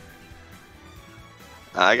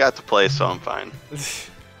 I got to play, so I'm fine.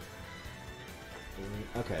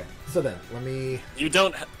 Okay, so then let me.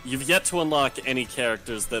 You've yet to unlock any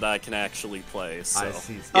characters that I can actually play. So. I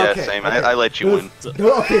see. Yeah, Okay, same. okay. I let you win.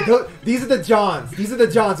 These are the Johns. These are the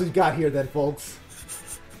Johns we've got here, then, folks.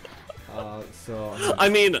 I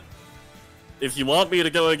mean, if you want me to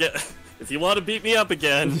go again, if you want to beat me up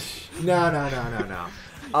again. No.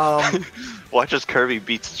 Watch as Kirby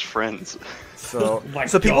beats his friends. So, My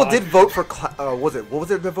so people God. did vote for. What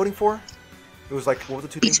was it they're voting for? It was like, what were the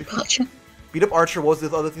two things? Beat up Archer. Beat up Archer. What was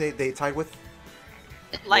the other thing they tied with?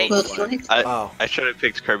 Like, World of Light. I should have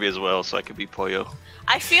picked Kirby as well, so I could beat Pollo.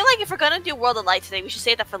 I feel like if we're gonna do World of Light today, we should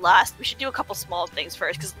save that for last. We should do a couple small things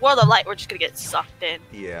first, because World of Light, we're just gonna get sucked in.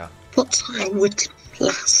 Yeah. What time would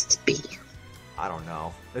last be? I don't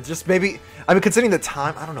know. It's just maybe. I mean, considering the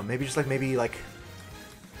time, I don't know. Maybe just like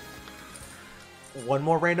one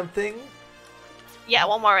more random thing. Yeah,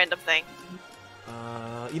 one more random thing.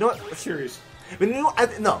 You know what? I'm curious. But you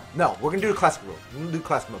know, no. We're gonna do the classic rule. We're gonna do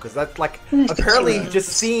classic mode because that's like Nice. apparently just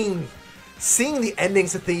seeing the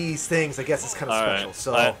endings of these things. I guess is kind of All special. right.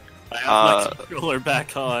 So, I have my controller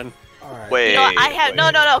back on. all right. Wait. No, I have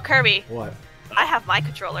no, Kirby. What? I have my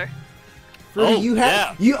controller. Fruity, Oh, you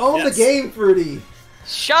yeah. you own Yes. the game, Fruity.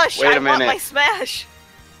 Shush! Wait a I want minute. my Smash.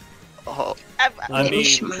 Oh. I mean,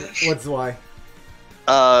 Smash. What's why?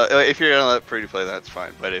 If you're gonna let Pretty play, that's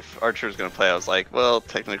fine. But if Archer's gonna play, I was like, well,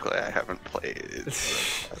 technically, I haven't played.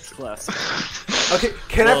 that's classic. Okay,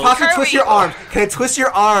 can I Well, possibly twist Kirby- your arms? Can I twist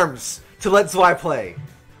your arms to let Zwei play?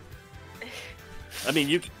 I mean,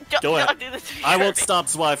 you Don't, go ahead. don't do this to me, I won't Kirby. stop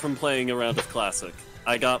Zwei from playing a round of classic.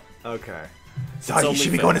 I got. Okay. Zwei, you only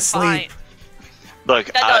should be fair. going to sleep. Fine.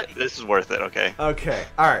 Look, No. this is worth it. Okay. Okay.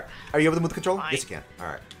 All right. Are you able to move the controller? Fine. Yes, you can. All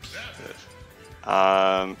right.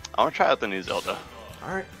 I want to try out the new Zelda.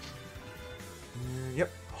 All right.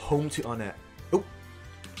 Yep. Home to Annette. Oh.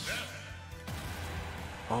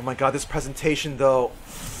 Oh my God! This presentation, though.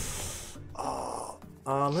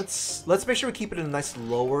 Let's make sure we keep it at a nice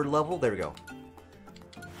lower level. There we go.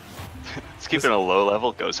 Let's keep it a low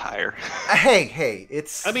level. Goes higher. Hey,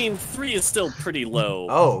 it's. I mean, 3 is still pretty low.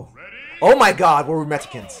 Oh my God! We're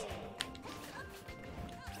Mexicans.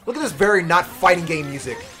 Look at this very not fighting game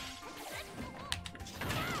music.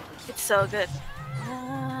 It's so good.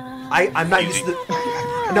 I'm not used to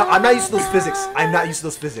the. No, I'm not used to those physics. I'm not used to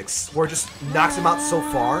those physics. Where it just knocks him out so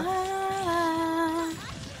far.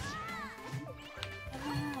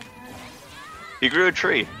 He grew a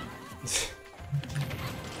tree.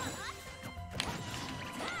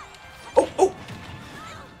 Oh!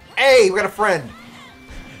 Hey, we got a friend.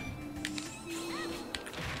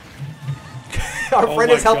 Our Oh friend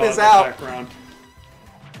my is helping God, us out. The background.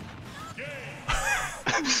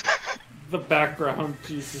 The background,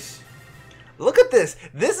 Jesus. Look at this.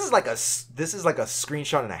 This is like a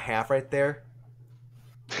screenshot and a half right there.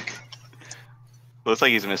 Looks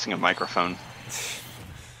like he's missing a microphone.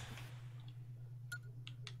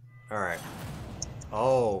 All right.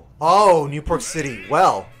 Oh, Newport City.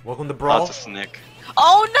 Well, welcome to Brawl. Lots of Snick.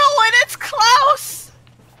 Oh no, and it's Klaus!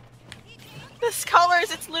 This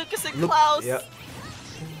colors, it's Lucas and Klaus. Yep.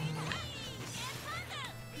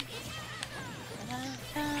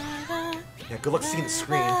 Yeah, good luck seeing the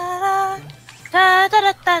screen.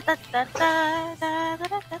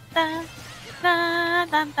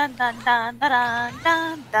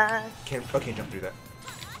 Can't jump through that.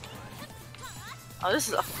 Oh, this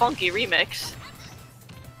is a funky remix.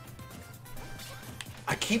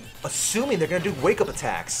 I keep assuming they're gonna do wake-up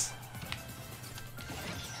attacks.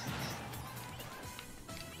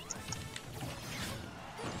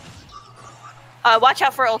 Watch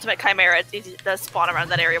out for Ultimate Chimera. It does spawn around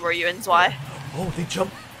that area where you and Zwei. Oh, they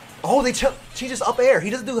jump. Oh, they jump. She just up air. He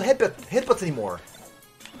doesn't do headbutts anymore.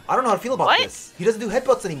 I don't know how to feel about What? this. He doesn't do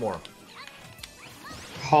headbutts anymore.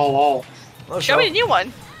 Hello. Oh, Show me a new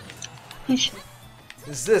one.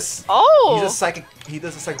 Is this? Oh. He's a psychic. He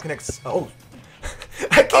does a psychic connects. Oh.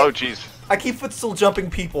 Oh jeez. I keep footstool jumping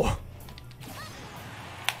people.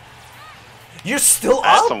 You're still I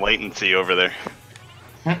have up? some latency over there.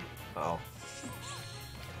 Oh.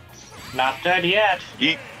 Not dead yet.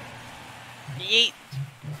 Yeet. Yeet.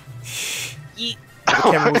 Yeet. The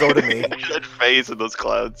camera was over to me. That phase in those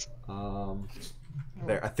clouds.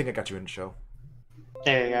 There, I think I got you in the show.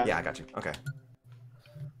 There you go. Yeah, I got you. Okay.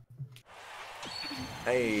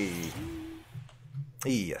 Hey.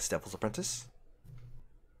 Yes, Devil's Apprentice.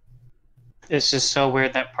 It's just so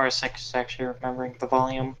weird that Parsec is actually remembering the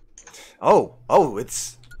volume. Oh,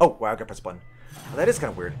 it's. Oh, wow, I gotta press a button. Oh, that is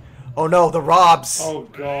kind of weird. Oh no, the Robs. Oh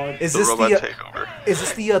god. Is The this robot the? takeover. Is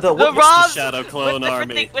this the The what- Robs Shadow Clone with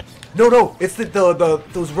Army. No, it's the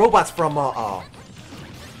those robots from Oh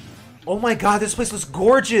my god, this place was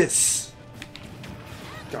gorgeous.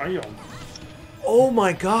 Damn. Oh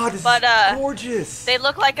my god, this But, is gorgeous. They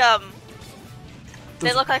look like They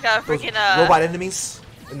Those- look like a those freaking robot enemies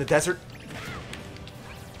in the desert.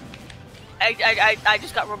 I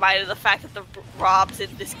just got reminded of the fact that the Robs in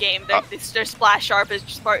this game, their splash art is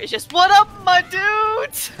just what up, my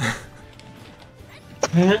dudes.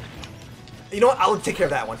 You know what? I'll take care of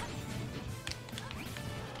that one.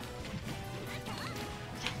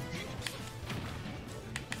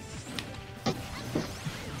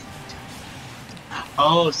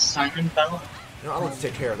 Oh, Simon Bell? You know, I'll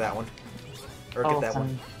take care of that one. Or Oh, get that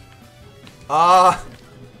fine. one.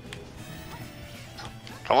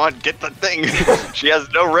 Come on, get the thing. She has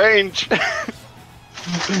no range.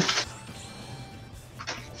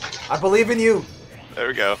 I believe in you. There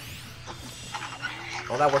we go.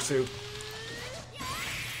 Oh, that works too.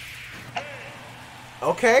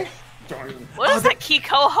 Okay. What is that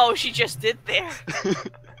Kikoho she just did there?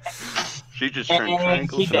 She just turned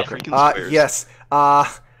triangles into freaking squares. Yes.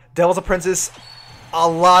 Devil's Apprentice. A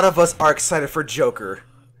lot of us are excited for Joker.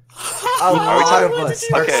 A lot of us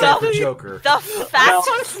are excited for Joker. The fact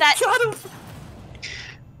that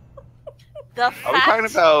the Are we talking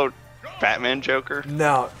fact about Batman Joker?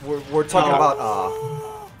 No, we're talking about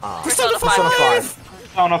Persona Persona 5.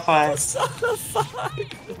 Persona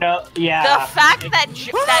 5. No, yeah. the fact that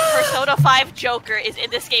that Persona 5 Joker is in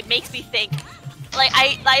this game makes me think. Like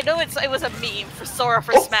I know it was a meme for Sora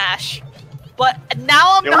for Smash, but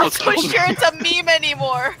now I'm not so sure it's a meme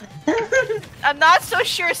anymore. I'm not so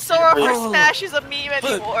sure Sora for Smash is a meme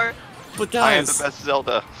anymore. But I am guys, the best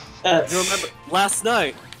Zelda. you remember last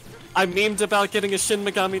night I memed about getting a Shin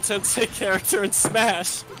Megami Tensei character in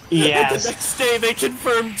Smash. Yes. And the next day they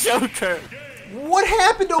confirmed Joker. What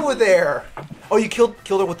happened over there? Oh, you killed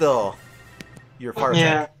her with your fire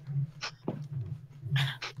Yeah. attack.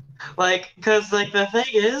 Like, cause like the thing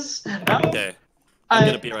is, Okay, I'm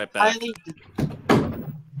gonna be right back.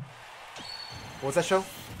 What was that show?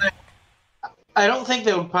 I don't think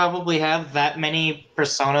they would probably have that many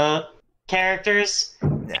Persona characters.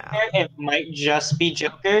 Nah. It might just be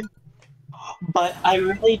Joker. But I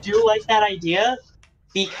really do like that idea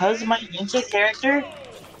because my ninja character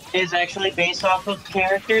is actually based off of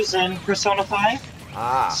characters in Persona 5.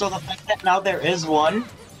 Ah. So the fact that now there is one,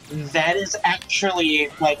 that is actually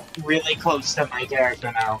like really close to my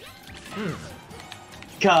character now.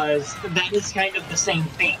 Because that is kind of the same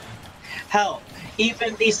thing. Hell,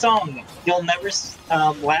 even the song "You'll Never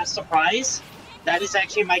Last Surprise," that is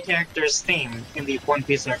actually my character's theme in the One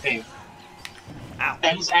Piece RPG. Ow.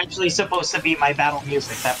 That is actually supposed to be my battle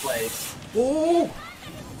music that plays. Ooh.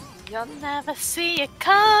 You'll never see it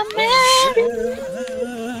coming.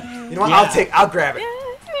 You know what? I'll grab it.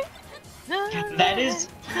 That is.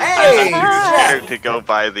 Hey! Scared to go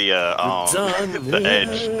by the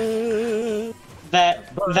edge.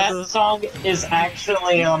 That song is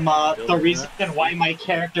actually the reason why my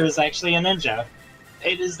character is actually a ninja.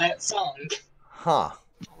 It is that song. Huh.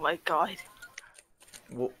 Oh my god.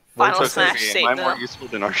 Well, Final So, Smash Kirby, save am I more though. useful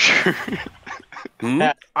than Archer?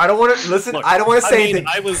 I don't want to listen. Look, I don't want to say anything.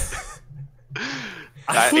 I was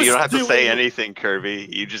You don't have to say doing- anything, Kirby.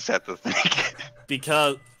 You just have to think.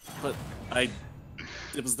 because, but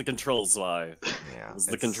it was the controls why. Yeah, It was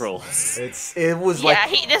the controls. It was like.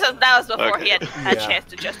 Yeah, that was before he Okay. had a Yeah. chance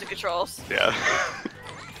to adjust the controls. Yeah.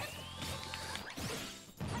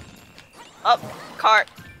 Up, cart.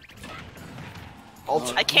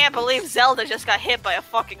 Alt- I can't believe Zelda just got hit by a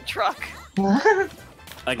fucking truck. I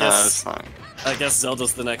That's guess fine. I guess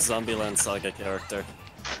Zelda's the next Zombieland Saga character.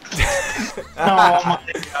 Oh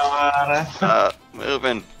my god.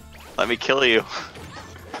 Moving. Let me kill you.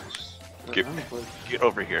 Get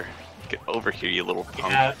over here. Get over here, you little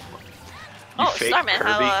punk. Yeah. You Oh, fake Starman,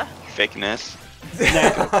 Kirby. how, Fake Ness.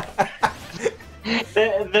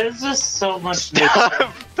 There's just so much.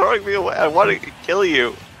 Stop throwing me away. I want to kill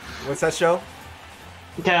you. What's that show?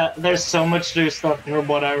 Yeah, there's so much new stuff from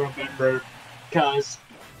what I remember. Because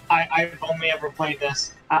I've only ever played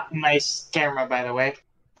this. Nice camera, by the way.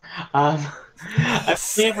 I've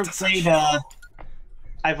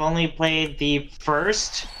only played the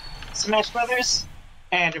first Smash Brothers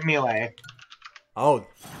and Melee. Oh,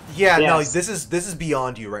 yeah. Yes. No, this is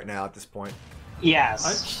beyond you right now at this point.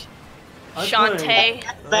 Yes. Shantae.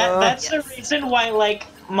 That's Yes. the reason why, like,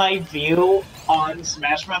 my view on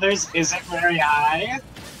Smash Brothers isn't very high.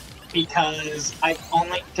 Because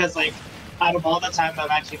like, out of all the time I've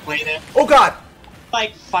actually played it, Oh God!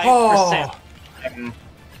 like 5%,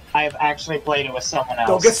 I've actually played it with someone else.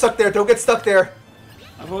 Don't get stuck there. Don't get stuck there.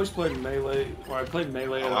 I've always played Melee, or I played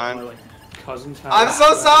Melee at my like cousin's house. I'm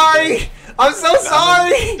so sorry. I'm so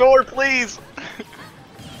sorry. Door, please.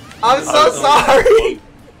 I'm so sorry.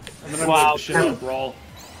 And then I Wow. played shit out of Brawl.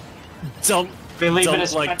 Dump Believe it Dump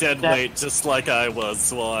is like dead that- weight, just like I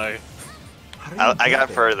was. Why? I got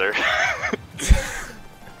further.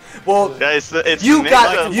 Well, Guys, it's you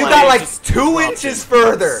got playing. like Just 2 drop inches it.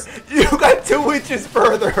 further. You got 2 inches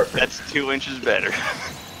further. That's 2 inches better.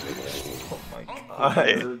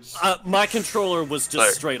 My controller was just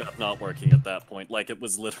Sorry. straight up not working at that point. Like, it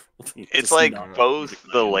was literally. It's just like not both working.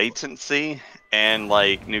 the latency and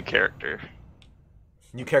like new character.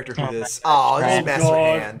 New character who this? Oh, this is Oh, Master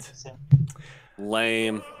God. Hand.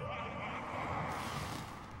 Lame.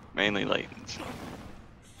 Mainly latency.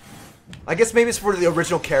 I guess maybe it's for the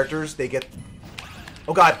original characters. They get.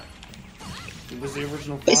 Oh God. It was the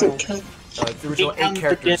original Isn't final. Kirby? The original Become 8 the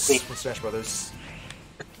characters Disney. from Smash Brothers.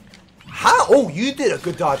 How? Oh, you did a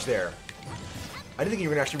good dodge there. I didn't think you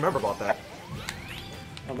were gonna actually remember about that.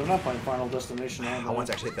 Oh, they're not playing Final Destination, are they? I once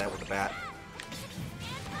actually hit that with the bat.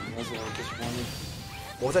 That's a little disappointing.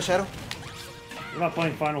 What was that, Shadow? They're not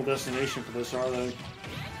playing Final Destination for this, are they?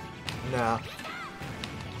 Nah.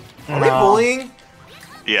 Are we bullying?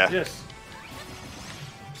 Yeah. Yes.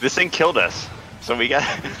 This thing killed us, so we got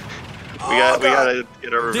we God. gotta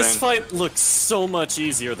get our This revenge. fight looks so much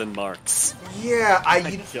easier than Mark's. Yeah,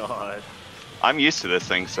 My God. I'm used to this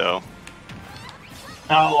thing, so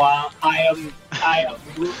Oh, I am.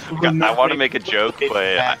 I want to make a joke,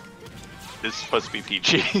 but this is supposed to be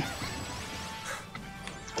PG.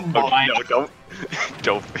 Boy. No,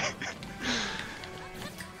 don't.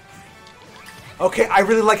 Okay, I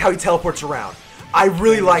really like how he teleports around. I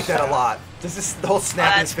really like that a lot. Does this the whole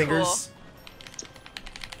snap in his That's fingers?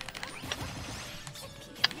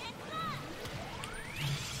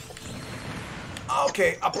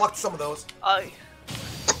 Okay, I blocked some of those. Oh,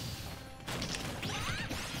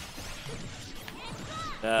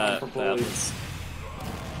 That was...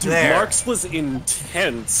 Dude, There. Mark's was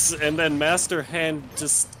intense, and then Master Hand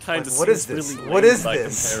just kind of What is this? really What lame is by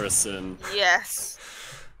this? comparison. yes.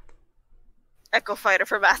 Echo Fighter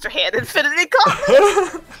for Master Hand Infinity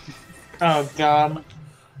Gauntlet. Oh God.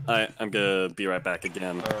 I'm gonna be right back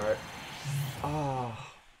again. Alright. Oh.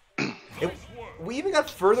 We even got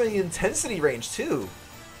further in the intensity range, too.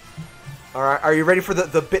 Alright, are you ready for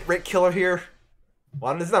the bitrate killer here?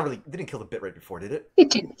 Well, it's not really... It didn't kill the bitrate before, did it? It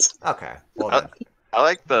didn't. Okay, well then. I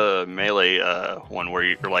like the melee one where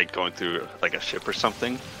you're like going through like a ship or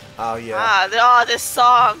something. Oh, yeah. This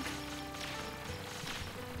song.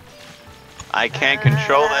 I can't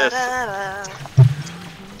control this.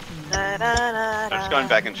 I'm just going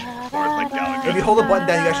back and forth like Galaga. If you hold the button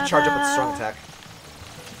down, you actually charge up with strong attack.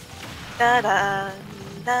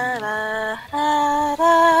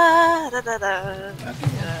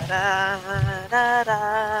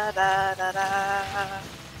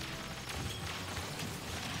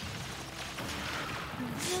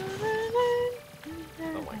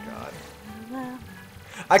 Oh my god.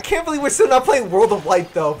 I can't believe we're still not playing World of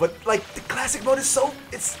Light though, but like the classic mode is so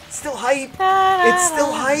it's still hype. It's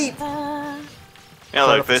still hype. Yeah,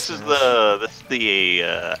 look, this is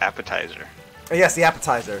the appetizer. Oh, yes, the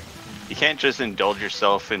appetizer. You can't just indulge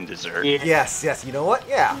yourself in dessert. Yeah. Yes, yes. You know what?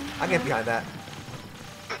 Yeah, I get behind that.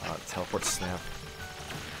 Teleport snap.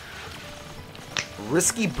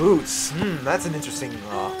 Risky boots. That's an interesting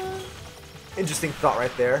thought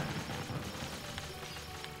right there.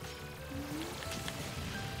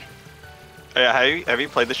 Have you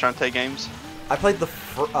played the Shantae games? I played the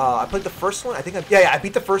first one. I think I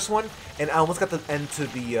beat the first one, and I almost got the end to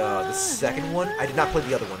the second one. I did not play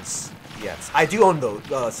the other ones yet. I do own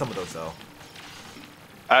those some of those though.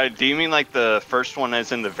 Do you mean like the first one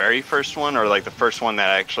as in the very first one, or like the first one that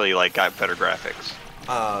actually like got better graphics?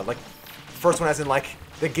 Like first one as in like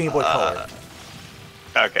The Game Boy Color.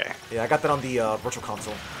 Okay. Yeah, I got that on the Virtual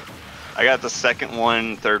Console. I got the second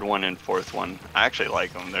one, third one, and fourth one. I actually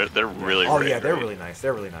like them. They're really. Oh really yeah, they're great. really nice.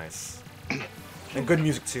 They're really nice. And good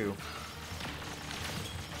music too.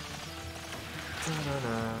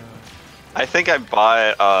 I think I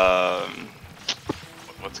bought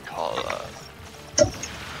what's it called?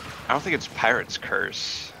 I don't think it's Pirate's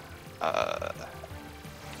Curse.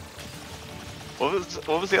 What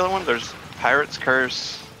was the other one? There's Pirate's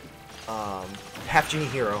Curse. Half Genie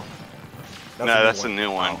Hero. No, that's a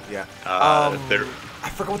new one. Oh, yeah. I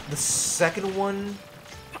forgot what the second one.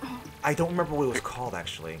 I don't remember what it was called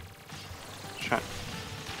actually.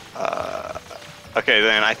 Okay,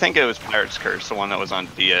 then I think it was Pirate's Curse, the one that was on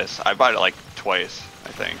DS. I bought it like twice, I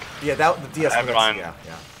think. Yeah, the DS one. On, yeah.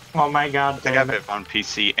 Oh my god. I think I have it on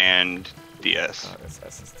PC and DS. Oh,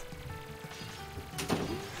 that's just...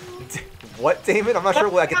 What, Damon? I'm not sure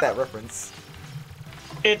where I get that reference.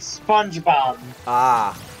 It's SpongeBob.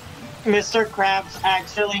 Ah. Mr. Krabs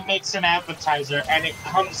actually makes an appetizer and it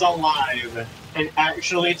comes alive and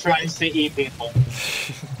actually tries to eat people.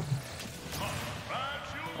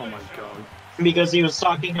 Oh my god. Because he was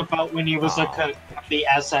talking about when he was a cook of the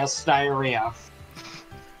SS diarrhea.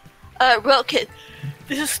 Real kid,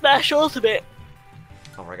 this is Smash Ultimate.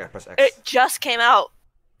 Oh my god, press X. It just came out.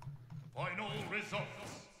 Final results.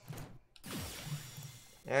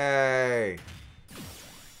 Yay.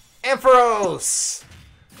 Ampharos!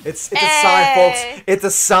 It's a sign, folks. It's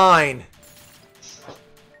a sign.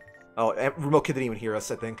 Oh, Remote Kid didn't even hear us,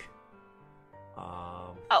 I think.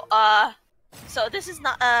 So this is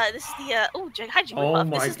not, this is the, how'd you move Oh up?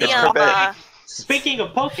 my This is God. the, Speaking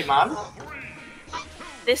of Pokemon,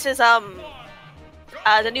 this is,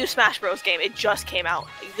 the new Smash Bros. Game. It just came out.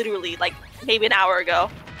 Literally, like, maybe an hour ago.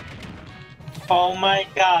 oh my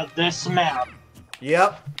god, this map.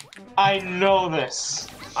 Yep. I know this.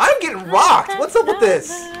 I'm getting rocked! What's up with this?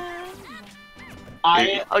 Oh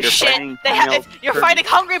You're shit! fighting, You're Kirby. fighting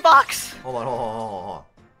Hungry Box! Hold on.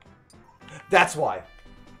 That's why.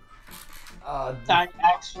 I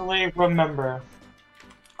actually remember.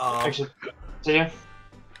 Actually, do you?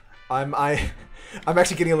 I'm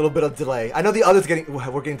actually getting a little bit of delay. I know the others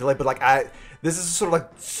we're getting delayed, but like this is sort of like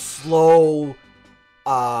slow,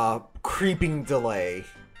 creeping delay.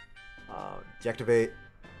 Deactivate.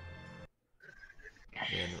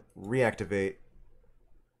 And reactivate.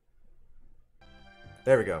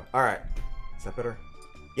 There we go. All right. Is that better?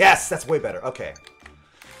 Yes, that's way better. Okay.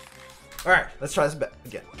 All right, let's try this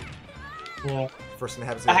again. Yeah. First thing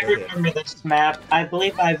that happens is I remember this map. I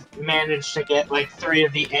believe I've managed to get like 3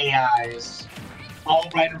 of the AIs, all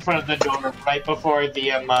right in front of the door, right before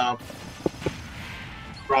the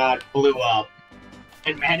rod blew up,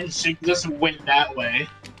 and managed to just win that way.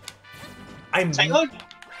 It's like, look,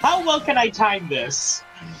 how well can I time this?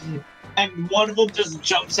 And one of them just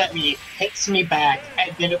jumps at me, hits me back,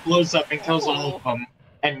 and then it blows up and kills all of them,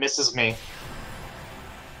 and misses me.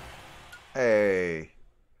 Hey.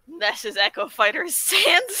 This is Echo Fighter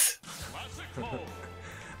Sands.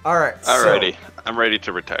 All right. Alrighty, I'm ready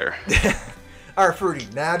to retire. All right, Fruity.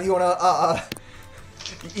 Now, do you wanna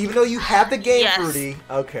even though you have the game, Yes. Fruity?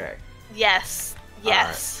 Okay. Yes. All right,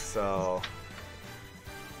 Yes. so.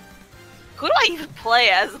 Who do I even play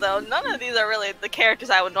as, though? None of these are really the characters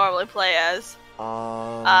I would normally play as.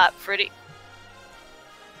 Fruity.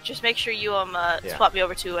 Just make sure you swap me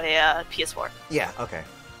over to a PS4. Yeah. Okay.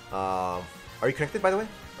 Are you connected, by the way?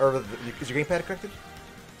 Or is your gamepad connected?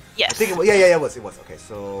 Yes. I think it was. Yeah, it was. It was. Okay,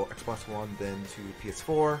 so Xbox One, then to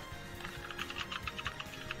PS4.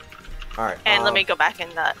 All right. And let me go back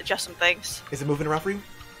and adjust some things. Is it moving around for you?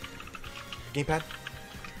 Gamepad?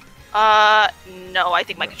 No, I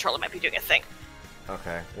think my controller might be doing a thing.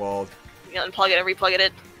 Okay. Well. You know, unplug it and replug it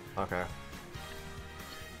in. Okay.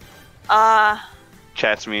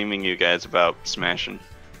 Chat's memeing you guys about smashing.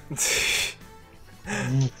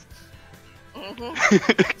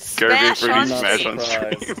 Kirby freaking smash on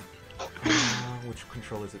stream. Which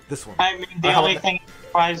controller is it? This one. I mean, the only thing I'm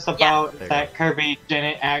surprised about is that Kirby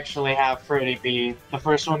didn't actually have Fruity be the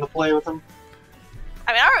first one to play with him.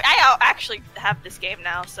 I mean, I actually have this game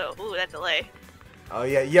now, so ooh, that delay. Oh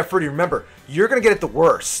yeah, Fruity. Remember, you're gonna get it the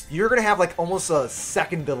worst. You're gonna have like almost a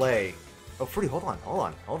second delay. Oh, Fruity, hold on.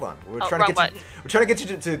 We're trying to get you. We're trying to get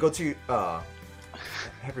you to go to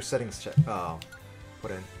have your settings check.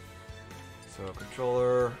 Put in. So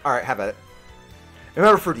controller. All right, have at it.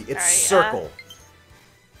 Remember, Fruity, it's circle.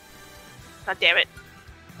 God damn it.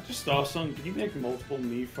 Just awesome. Can you make multiple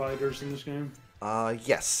Mii fighters in this game?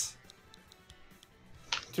 Yes.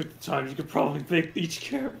 Took the time. You could probably make each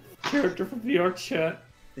character from VR chat.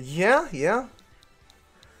 Yeah.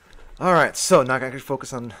 Alright, so now I can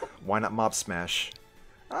focus on why not Mob Smash.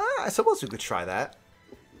 I suppose we could try that.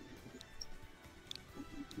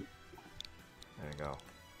 There you go.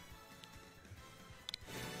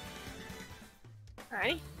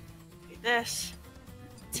 Alrighty. Do this.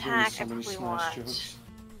 Attack, I probably want.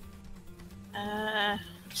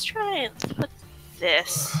 Let's try and put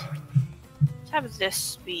this. Let's have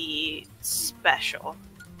this be special.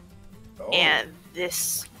 And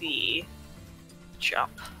this be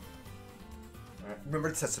jump. Alright,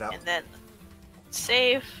 remember to test it out. And then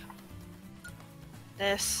save.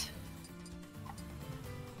 This.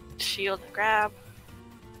 Shield and grab.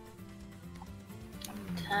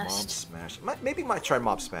 Mob Smash. Maybe might try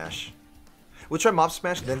Mob Smash. We'll try Mob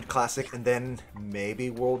Smash, then Classic, and then maybe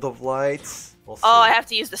World of Lights. We'll see. Oh, I have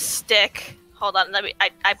to use the stick. Hold on, let me.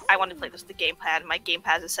 I want to play this with the gamepad. My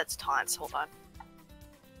gamepad is set to taunts. Hold on.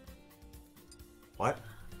 What?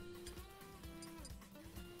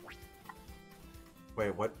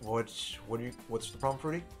 Wait, what's the problem,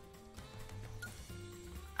 Fruity?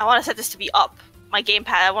 I want to set this to be up. My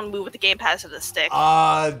gamepad. I want to move with the gamepad instead of the stick.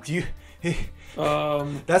 Do you?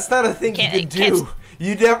 That's not a thing you can do.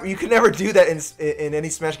 You can never do that in any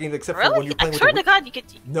Smash game except for when you're playing with the Wii. to God, you could.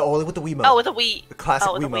 No, only with the Wiimote. Oh, with the Wii. The classic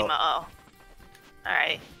Wiimote. Wiimote. Oh. All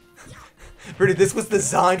right. Fruity, this was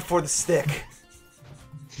designed for the stick.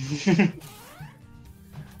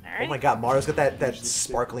 Oh my God, Mario's got that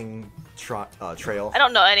sparkling trail. I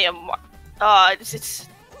don't know any of them. It's.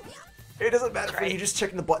 It doesn't matter for you. You're just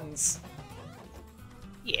checking the buttons.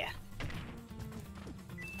 Yeah.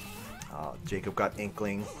 Jacob got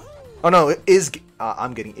Inkling. Oh no, it is.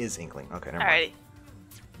 I'm getting is Inkling. Okay, never mind. Alrighty.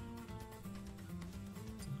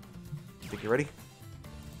 Think you're ready?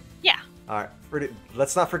 Yeah. Alright,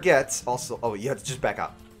 let's not forget. Also, oh, you have to just back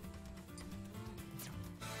up.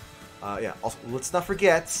 Yeah. Also, let's not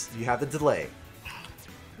forget you have the delay.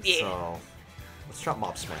 Yeah. So, let's try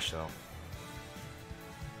Mob Smash though.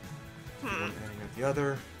 One thing at the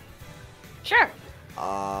other. Sure.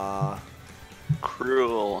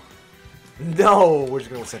 Cruel. No, we're just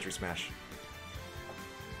gonna go Century Smash.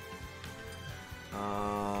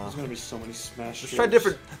 There's gonna be so many Smash. Let's try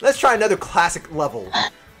different. Let's try another classic level.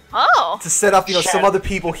 Oh. To set up, some other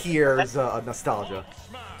people here's nostalgia.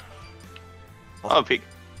 Oh,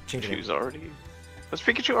 Pikachu's already. Was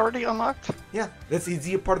Pikachu already unlocked? Yeah,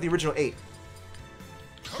 he's a part of the original 8.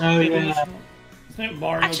 Oh yeah.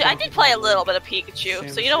 Actually, I did play a little bit of Pikachu,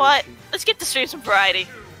 so you know what? Let's get to stream some variety.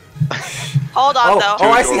 Hold on, though.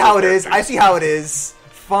 Oh, I see how it is. I see how it is.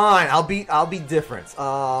 Fine, I'll be different.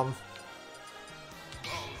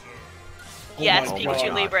 Yes,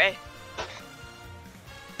 Pikachu Libre.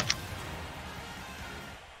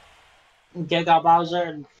 Giga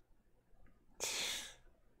Bowser.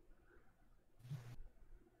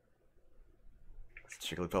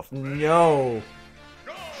 Jigglypuff. No.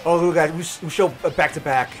 Oh, look at that. We show back to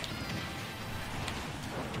back.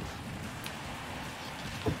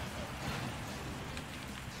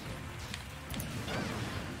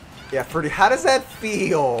 Yeah, Fruity, how does that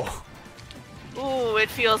feel? Ooh, it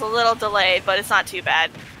feels a little delayed, but it's not too bad.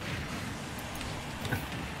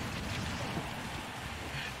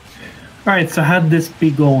 Alright, so how'd this be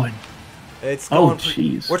going? It's going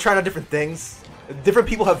jeez. We're trying out different things. Different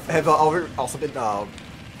people have also been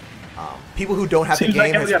people who don't have Seems the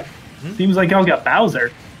game. Like Seems like y'all got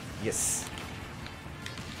Bowser. Yes.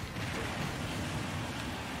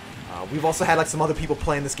 We've also had like some other people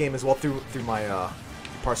playing this game as well through my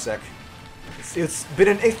Parsec. It's been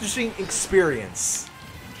an interesting experience.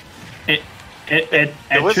 It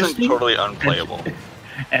wasn't totally unplayable.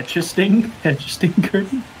 Interesting,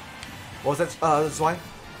 Kirby. What was that? Zwei?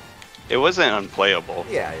 It wasn't unplayable.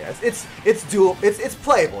 Yeah. It's dual. It's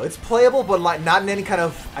playable. It's playable, but like not in any kind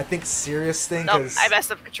of serious thing. Nope, I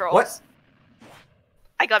messed up controls. What?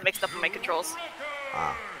 I got mixed up in my controls.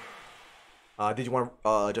 Did you want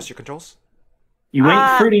to adjust your controls? You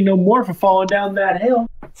ain't Fruity no more for falling down that hill.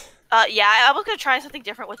 Yeah, I was gonna try something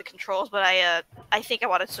different with the controls, but I think I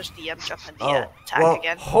want to switch the jump and the attack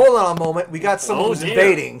again. Hold on a moment. We got someone who's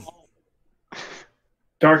invading.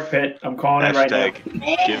 Dark Pit, I'm calling it right now.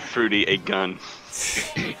 Give Fruity a gun.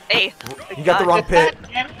 Hey, you got the wrong pit.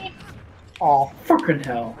 Oh, fucking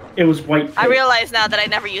hell! It was white pit. I realize now that I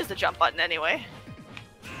never used the jump button anyway.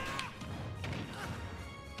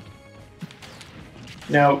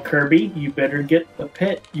 Now, Kirby, you better get the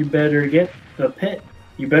pit. You better get the pit.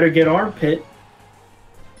 You better get our pit.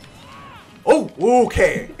 Oh,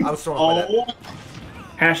 okay. I was throwing by that.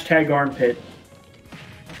 Hashtag armpit.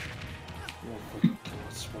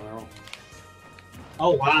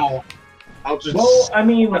 Oh wow. I'll just. Well, I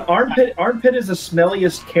mean, armpit is the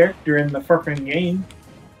smelliest character in the fucking game.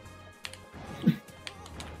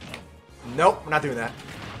 Nope, we're not doing that.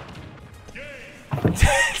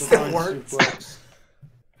 That works.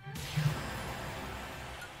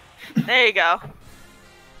 There you go.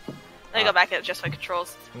 Let me go back and adjust my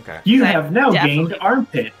controls. Okay. You have now gained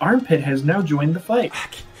Armpit. Armpit has now joined the fight.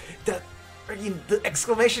 The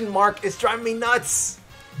exclamation mark is driving me nuts.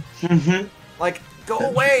 Like, go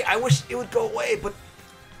away. I wish it would go away, but...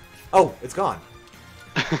 Oh, it's gone.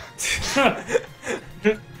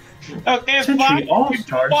 Okay, Century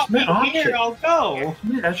All-Stars. Here, I'll go.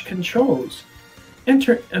 Smash controls.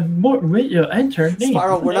 Enter enter name.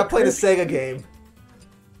 Spiral, we're not playing a Sega game.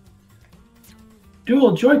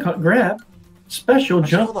 Dual Joy-Con grab. Special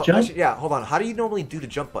jump. Actually, yeah, hold on. How do you normally do the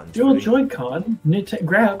jump buttons? Dual Joy-Con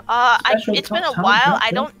grab. It's been a while.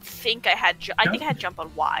 I don't think I had. I think I had jump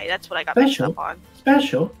on Y. That's what I got mixed up on.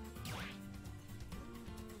 Special.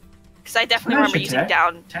 Because I definitely remember using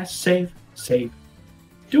down. Test save.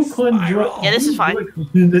 Dual con joy. Yeah, this is fine.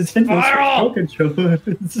 Nintendo controllers.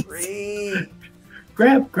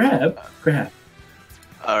 Grab.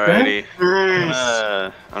 Alrighty.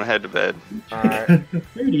 I'm gonna head to bed. Alright.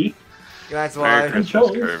 Rudy. Good night, Merry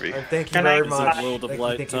Christmas, Kirby. And thank you very much. World of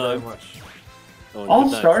Light Thank you very much.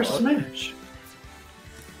 All-Star Smash.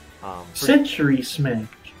 Century Smash.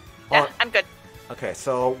 Yeah, I'm good. Okay,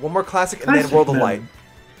 so one more classic and then World of Light.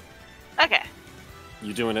 Okay.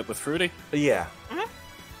 You doing it with Fruity? Yeah.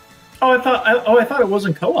 Oh, I thought it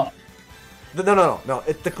wasn't co-op. No.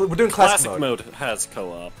 We're doing classic mode. Has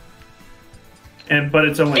co-op. But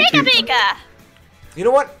it's only Pika Pika. You know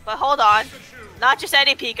what? But hold on, not just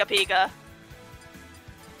any Pika Pika.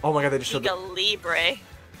 Oh my god, they just showed Pika Libre.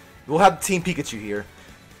 We'll have Team Pikachu here.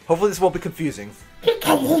 Hopefully this won't be confusing.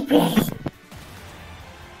 Pika Libre.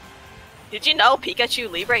 Did you know Pikachu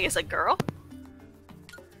Libre is a girl?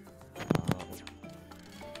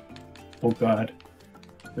 Oh god.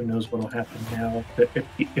 Who knows what'll happen now if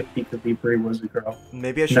Pika Libre was a girl.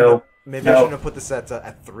 Maybe I should I shouldn't have put this at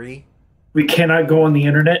 3. We cannot go on the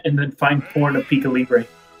internet and then find porn of Pika Libre.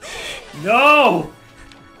 No!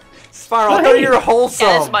 Spiral, I thought you were wholesome.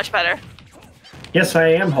 Yeah, it's much better. Yes,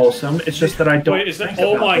 I am wholesome. It's just that I don't. Wait, is that? think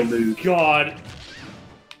Oh about my the lube. god!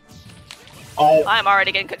 Oh. I'm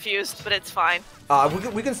already getting confused, but it's fine.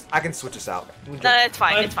 We can. I can switch this out. No, it's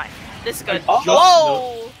fine. It's fine. This is good.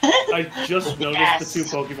 Whoa! I just noticed the 2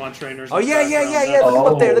 Pokemon trainers. Oh yeah.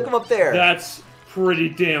 Look them up there. That's pretty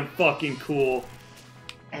damn fucking cool.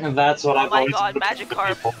 And that's what I've always. Oh my god,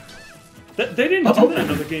 Magikarp. They didn't do that in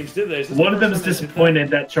other games, did they? One of them is disappointed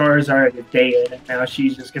that Charizard is dead, and now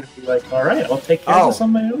she's just gonna be like, "All right, I'll take care of this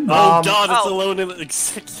on my own." Oh god, it's alone in the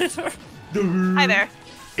executor. Hi there.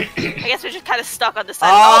 I guess we're just kind of stuck on the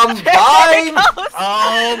side.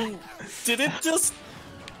 Bye. Did it just?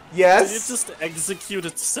 Yes. Did it just execute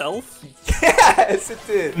itself? Yes, it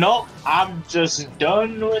did. No, I'm just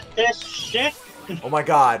done with this shit. Oh my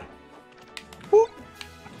god.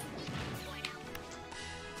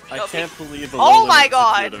 I can't believe the Oh my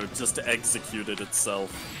god! just executed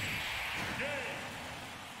itself.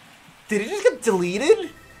 Did it just get deleted?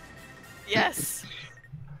 Yes.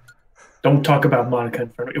 Don't talk about Monica in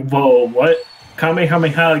front of me. Whoa, what?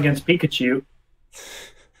 Kamehameha against Pikachu.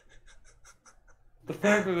 The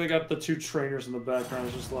fact that they got the 2 trainers in the background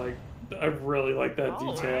is just like, I really like that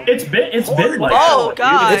detail. It's been like. Oh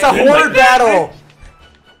god! It's a horde battle.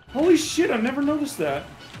 Holy shit! I've never noticed that.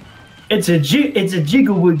 It's a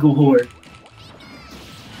jiggle wiggle horde.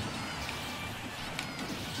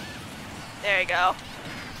 There you go.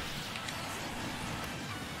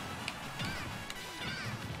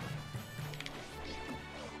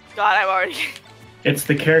 God, I'm already. It's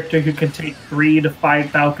the character who can take 3 to 5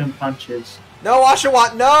 Falcon punches. No,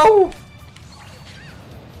 Oshawott, no!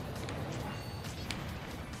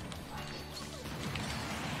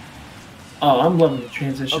 Oh, I'm loving the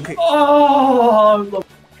transition. Okay. Oh, I'm loving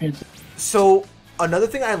the transition. So, another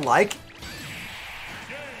thing I like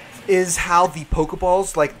is how the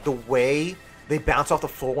Pokeballs, like the way they bounce off the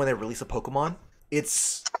floor when they release a Pokemon. It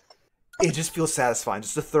just feels satisfying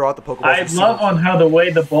just to throw out the Pokeballs. I love on how the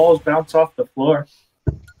way the balls bounce off the floor.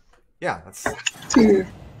 Yeah, that's Pichu.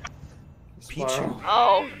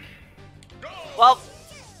 Oh. Well,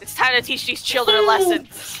 it's time to teach these children a lesson.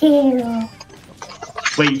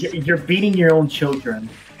 Wait, you're beating your own children.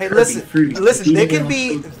 Hey, Kirby, listen. They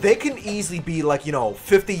can easily be like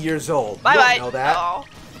 50 years old. Bye You bye. don't know that? Oh.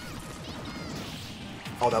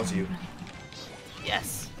 Oh, that was you.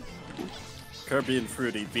 Yes. Kirby and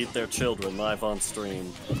Fruity beat their children live on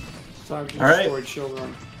stream. Time to All right. destroy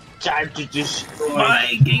children. Time to destroy.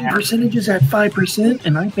 My game percentage is at 5%,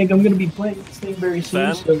 and I think I'm going to be playing this thing very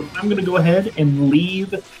soon. Sam? So I'm going to go ahead and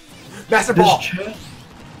leave Master this Ball. chat.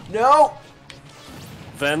 No.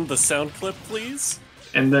 Ven, the sound clip, please.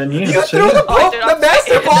 And then yeah, You so threw the, Oh, dude, the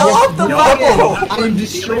master ball off the bubble! I'm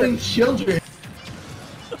destroying children.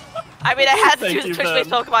 I mean, I had to Thank do the you, Twitch-based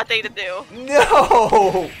Ben. Pokemon thing to do.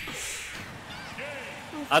 No!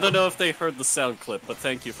 I don't know if they heard the sound clip, but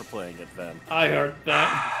thank you for playing it, Ven. I heard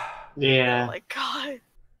that. Oh Yeah. my god.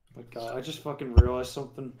 My god, I just fucking realized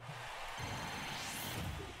something.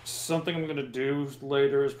 Something I'm gonna do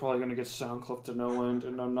later is probably gonna get sound clipped to no end,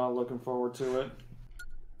 and I'm not looking forward to it.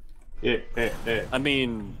 I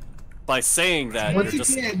mean, by saying that, Once you're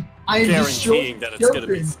just again, I am guaranteeing destroying that it's gonna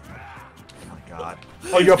be. children. Oh my god.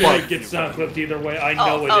 Oh, you're It's gonna fine. get sound clipped either way. I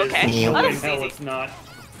Oh, know it is. okay. There's no That way in was hell easy. it's not.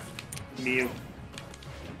 Mew.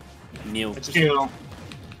 New. It's true.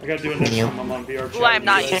 I gotta do it next time I'm on VR chat. Ooh, I'm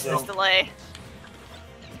not with you used guys, to this delay.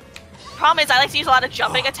 Problem is, I like to use a lot of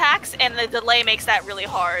jumping attacks, and the delay makes that really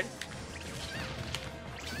hard.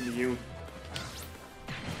 so Mew.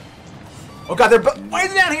 Oh god, they're why are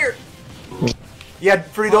they down here? Yeah,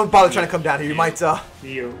 Fruity, don't bother trying to come down here. You might,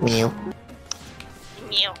 Mew. Mew.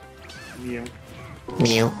 Mew. Mew.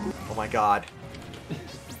 Mew. Oh my god.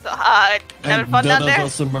 So, having fun down there?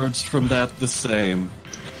 us emerged from that the same.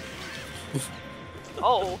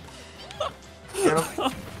 Oh. Get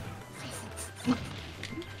him.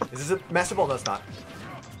 Is this a master ball? No, it's not.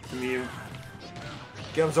 Mew.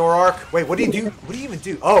 Get him, Zoroark. Wait, what do you do? What do you even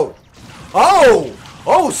do? Oh! Oh!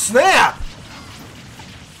 Oh, snap!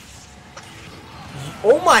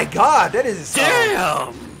 Oh my god, that is... Damn!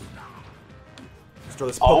 Let's throw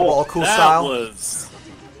this Pokeball cool that style. was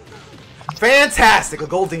Fantastic! A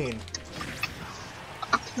Goldeen.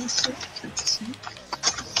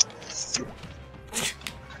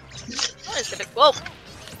 What is it? Whoa!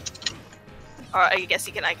 Or I guess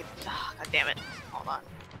you can. I can. Oh, god damn it! Hold on.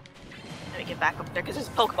 Let me get back up there because there's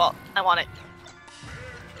a Pokeball. I want it.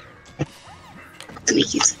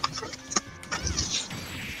 Please.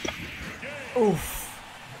 Oof.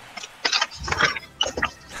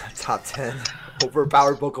 Top 10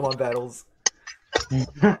 overpowered Pokemon battles. Is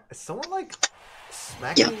someone like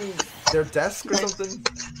smacking their desk or something?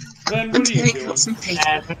 Ben, what are you doing?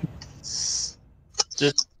 And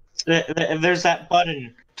just there's that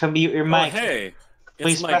button to mute your Oh, mic. hey,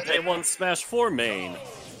 Please it's my press Day it. 1 Smash 4 main.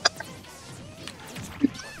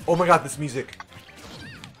 Oh my god, this music.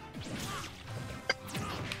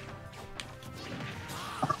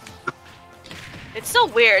 It's so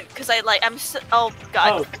weird because I'm so. Oh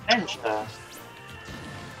god. Oh, Ninja.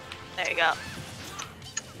 There you go.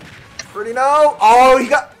 Pretty no. Oh, you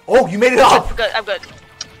got. Oh, you made it up. I'm good. I'm good.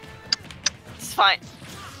 It's fine.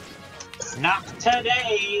 Not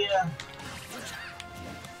today.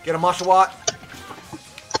 Get a Mashawat.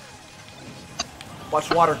 Watch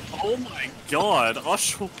water. Oh my god,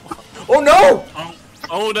 Oshawott. Oh no!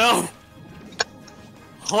 Oh no!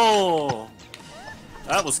 Oh,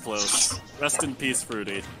 that was close. Rest in peace,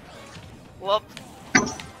 Fruity. Whoop.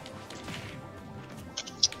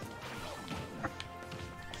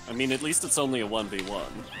 I mean, at least it's only a 1v1.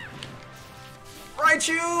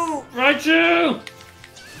 Raichu! Raichu!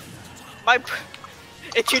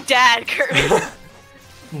 It's your dad, Kirby.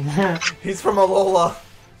 He's from Alola.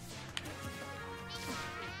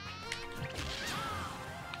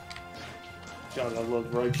 God, I love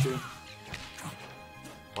Raichu.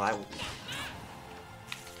 Why?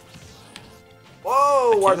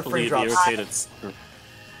 Whoa! Why are the I frame can't believe drops? irritated.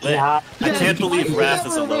 Yeah. I can't believe Wrath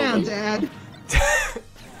is a around, Lola. Dad.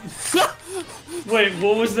 Wait,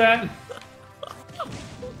 what was that?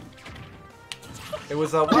 It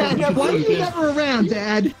was Dad, why are you never around,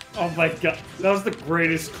 Dad? Oh my god, that was the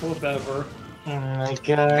greatest clip ever. Oh my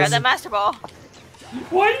Grab god. that Master Ball.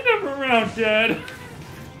 Why are you never around, Dad?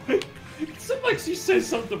 Seems like you say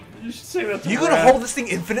something. You should say that to You gonna Wrath. hold this thing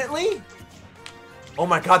infinitely? Oh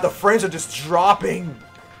my god, the frames are just dropping.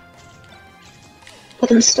 Well,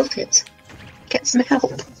 then stop it. Get some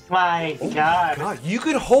help. My god. God, you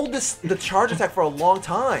could hold the charge attack for a long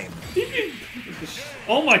time.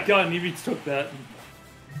 Oh my god, Eevee took that.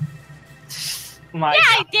 My Yeah,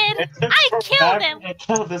 I god. did. It took I killed forever him. to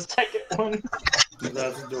kill the second one.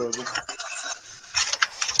 That's adorable.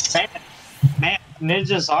 Man,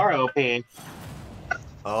 ninjas are OP.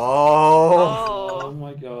 Oh. Oh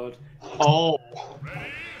my god. Oh.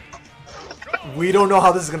 We don't know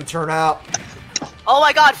how this is gonna turn out. Oh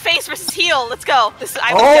my god, face versus heel. Let's go. I was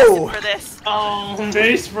Oh. destined for this. Oh.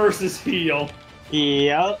 Face versus heel.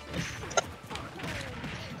 Yep.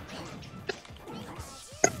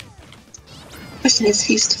 Question is,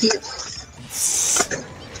 who's to heal?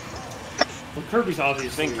 Well, Kirby's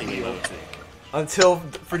obviously Thinking heel. emoji. Until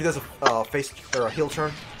Fruity does a face or a heel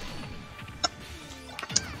turn.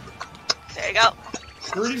 There you go.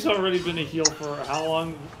 Rudy's already been a heel for how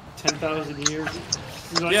long? 10,000 years?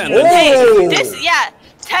 Yeah, Hey, yeah,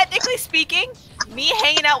 technically speaking, me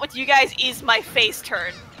hanging out with you guys is my face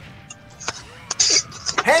turn.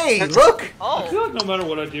 Hey, look! I feel like no matter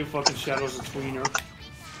what I do, fucking Shadow's a tweener.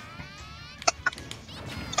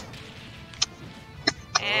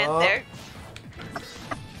 And there.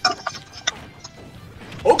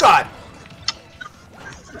 Oh god!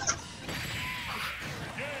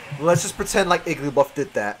 Let's just pretend like Igglybuff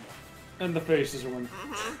did that. And the faces win.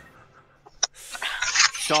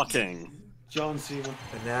 Shocking. John Cena.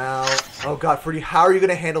 And now, oh god, Fruity, how are you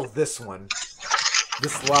gonna handle this one?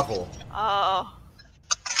 This level? Oh.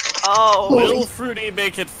 Will Fruity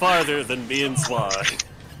make it farther than me and Sly?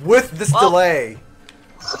 With this delay.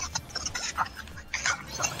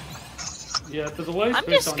 Yeah, the delay's I'm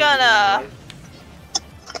based just on gonna.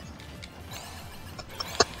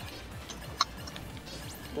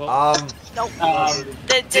 Nope.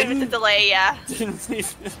 The delay, yeah.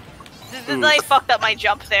 The delay fucked up my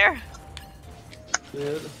jump there.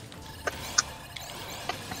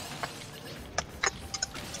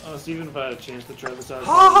 So even if I had a chance to try this out,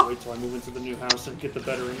 I'd wait till I move into the new house and get the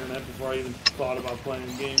better internet before I even thought about playing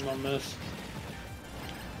a game on this.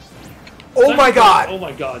 Oh my god! Oh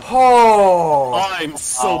my god. Oh! I'm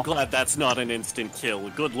so glad that's not an instant kill.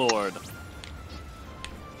 Good lord.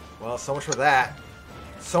 Well, so much for that.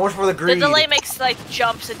 So much for the The greed. delay makes like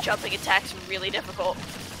jumps and jumping attacks really difficult.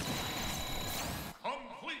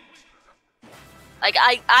 Like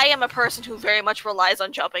I am a person who very much relies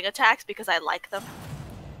on jumping attacks because I like them.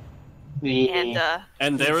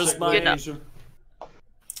 And there is my you know.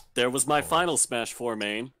 There was my final Smash 4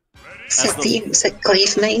 main. Is that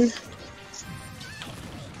Glaive main?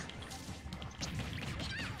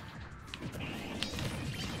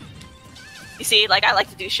 You see, like I like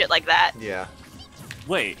to do shit like that. Yeah.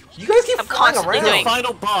 Wait. You guys keep I'm flying constantly around. doing. The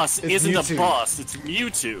final boss It's isn't Mewtwo. a boss, it's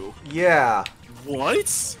Mewtwo. Yeah.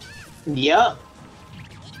 What? Yep.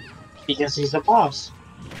 Because he's a boss.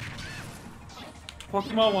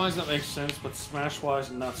 Pokemon wise that makes sense, but Smash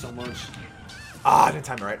wise not so much. Ah, I didn't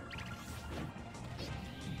time it right.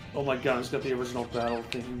 Oh my god, it's got the original battle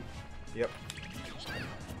thing. Yep.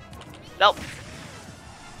 Nope.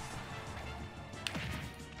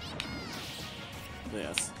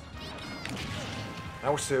 Yes.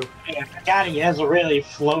 Now we're Sue. I forgot he has a really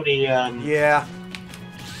floaty, Yeah.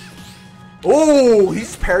 Oh,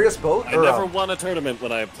 he's parried us both? I never won a tournament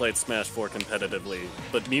when I played Smash 4 competitively,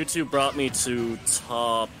 but Mewtwo brought me to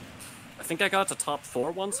top... I think I got to top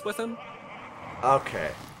 4 once with him? Okay.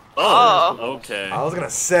 Oh, okay. I was gonna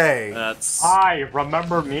say. That's... Hi,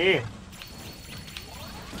 remember me?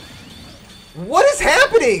 What is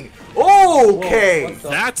happening? Okay. Whoa,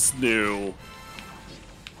 that's new.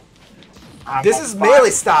 This is melee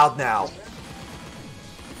styled now.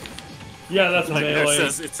 Yeah, that's like melee.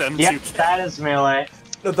 Says it's M2. Yep, that is melee.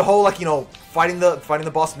 The whole, like, you know, fighting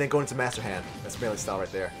the boss and then going into Master Hand. That's melee style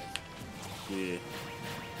right there. Yeah.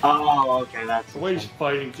 Oh, okay, that's the way he's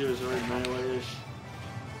fighting too is very melee-ish.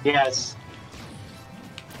 Yes.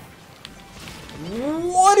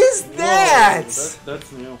 What is that? Whoa,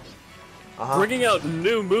 that's new. Bringing out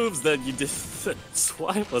new moves that you did that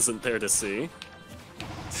Swipe wasn't there to see.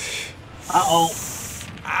 Uh-oh.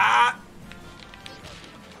 Ah.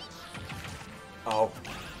 Oh. Wake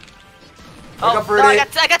Oh, up, no, Rudy.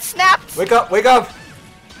 I got snapped. Wake up, wake up.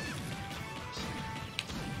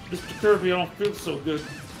 Mr. Kirby, I don't feel so good.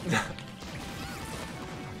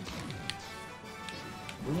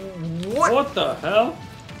 What the hell?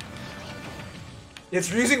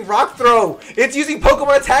 It's using Rock Throw. It's using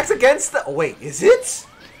Pokemon attacks against the... Oh, wait, is it?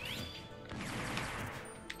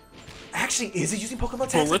 Actually, is it using Pokemon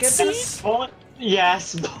attacks Bullet against Seed? us?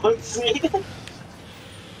 Yes, Bullet Seed.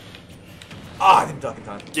 Ah, I didn't duck in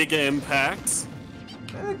time. Giga Impact.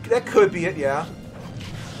 That could be it, yeah.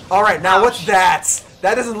 Alright, now what's that?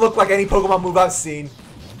 That doesn't look like any Pokemon move I've seen.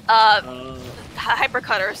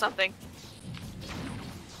 Hypercutter or something.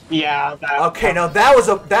 Yeah. Okay, now that was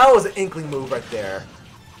an Inkling move right there.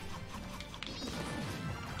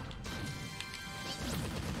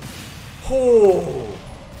 Oh.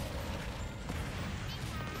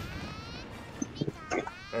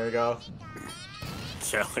 There we go.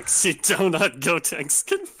 Galaxy Donut Gotenks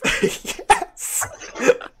confirmed. Yes!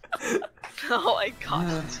 Oh my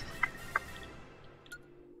god.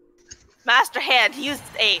 Master Hand, he used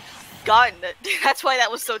a gun. That's why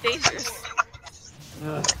that was so dangerous.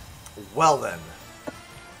 Well then.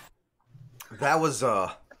 That was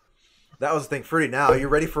the thing. Fruity, now are you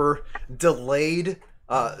ready for delayed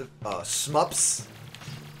Smups?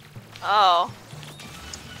 Oh.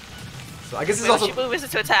 So I guess it's Wait, also which move is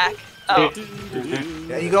it to attack? Oh.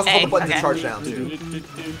 Yeah, you can also hold the button okay. to charge down too.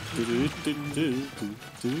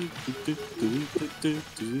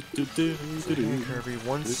 Okay, Kirby,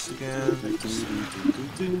 once again.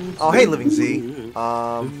 Oh, hey, Living Z.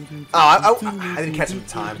 I didn't catch him in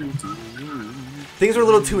time. Things were a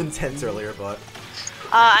little too intense earlier, but.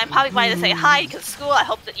 I'm popping by to say hi because school. I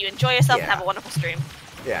hope that you enjoy yourself and Yeah. have a wonderful stream.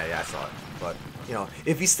 Yeah, I saw it. But you know,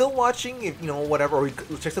 if he's still watching, if you know whatever, or he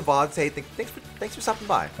checks the VOD, say thanks for stopping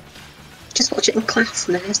by. Just watch it in class,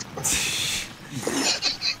 nerd.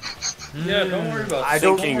 Yeah, don't worry about it. I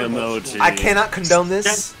don't. emoji. I cannot condone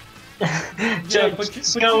this. Yeah, but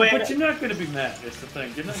you're not going to be mad. That's the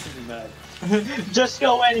thing. You're not going to be mad. Just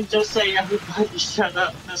go in and just say, everybody shut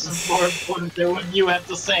up. This is more important than what you have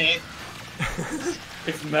to say.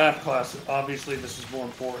 It's math class. Obviously, this is more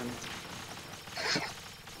important.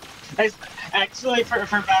 Actually, for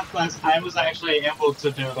math class, I was actually able to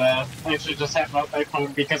do that. I actually just have my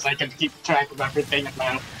phone because I can keep track of everything in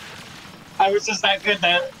math. I was just that good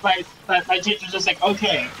that my teacher was just like,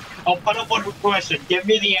 okay, I'll put up one question, give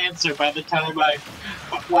me the answer by the time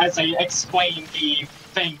as I explain the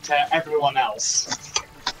thing to everyone else.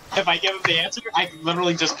 If I give him the answer, I can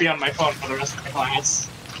literally just be on my phone for the rest of the class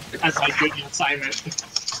as I do the assignment.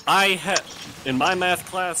 In my math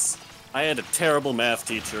class, I had a terrible math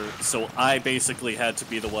teacher, so I basically had to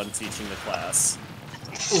be the one teaching the class.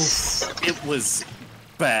 Oof, it was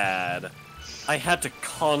bad. I had to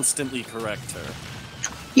constantly correct her.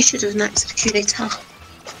 You should have acted a coup d'etat.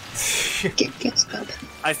 Get up.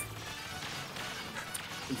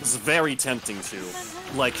 It was very tempting to.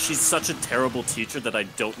 Like, she's such a terrible teacher that I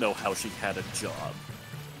don't know how she had a job.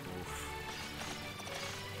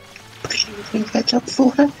 Job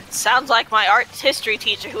for her. Sounds like my art history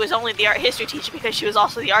teacher, who was only the art history teacher because she was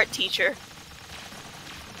also the art teacher.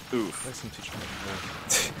 Oof.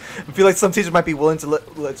 I feel like some teachers might be willing to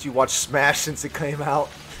let you watch Smash since it came out.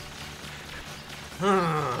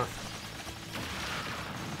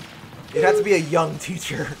 It had to be a young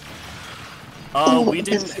teacher. We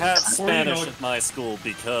didn't have Spanish at my school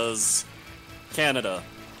because Canada.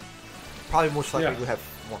 Probably most likely we have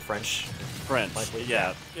more French. French, likely,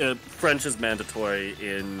 yeah. French is mandatory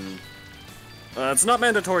in... it's not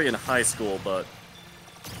mandatory in high school, but...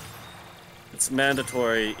 It's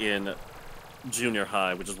mandatory in junior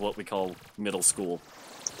high, which is what we call middle school.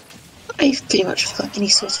 I've pretty much forgot any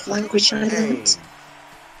sort of language I learned.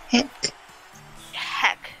 Heck.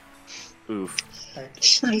 Oof.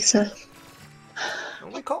 Scheiße.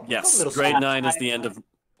 Yes, grade 9 is the end of...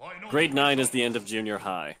 Grade 9 is the end of junior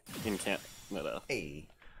high in Canada. Hey.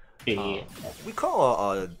 We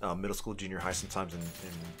call middle school junior high sometimes in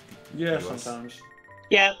Yeah, US. sometimes.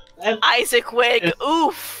 Yeah. Isaac Wig,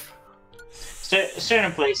 oof!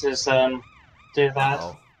 Certain places do that.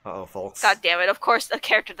 Uh-oh, folks. God damn it, of course the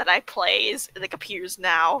character that I play appears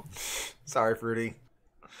now. Sorry, Fruity.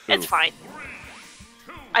 It's fine.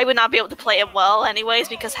 I would not be able to play him well anyways,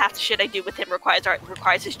 because half the shit I do with him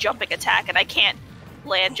requires his jumping attack, and I can't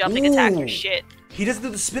land jumping attack or shit. He doesn't do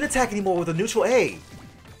the spin attack anymore with a neutral A.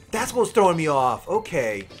 That's what's throwing me off.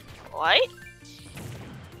 Okay. What?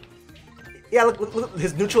 Yeah, look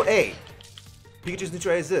his neutral A. Pikachu's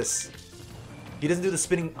neutral A is this. He doesn't do the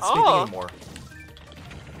spinning thing anymore.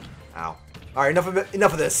 Ow. Alright, enough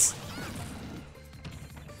of this.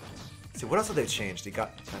 Let's see, what else have they changed? They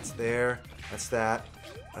got that's there, that's that,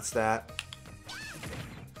 that's that.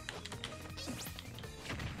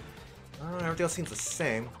 Everything else seems the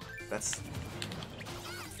same. That's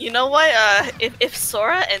You know what, if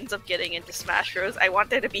Sora ends up getting into Smash Bros, I want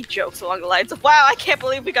there to be jokes along the lines of, wow, I can't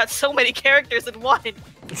believe we got so many characters in one!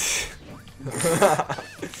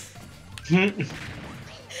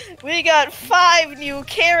 We got 5 new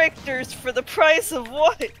characters for the price of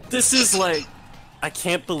 1! This is like... I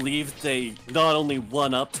can't believe they not only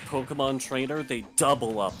one-upped Pokemon Trainer, they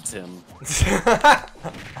double-upped him.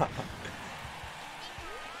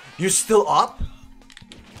 You're still up?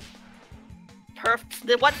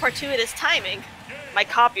 The one part to it is timing. My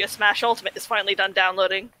copy of Smash Ultimate is finally done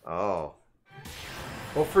downloading. Oh.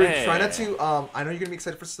 Well, try not to, I know you're gonna be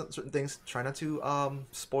excited for certain things. Try not to,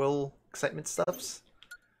 spoil excitement stuffs.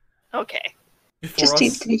 Okay. Just do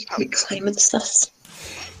the excitement stuffs.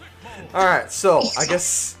 Alright, so, I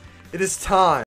guess it is time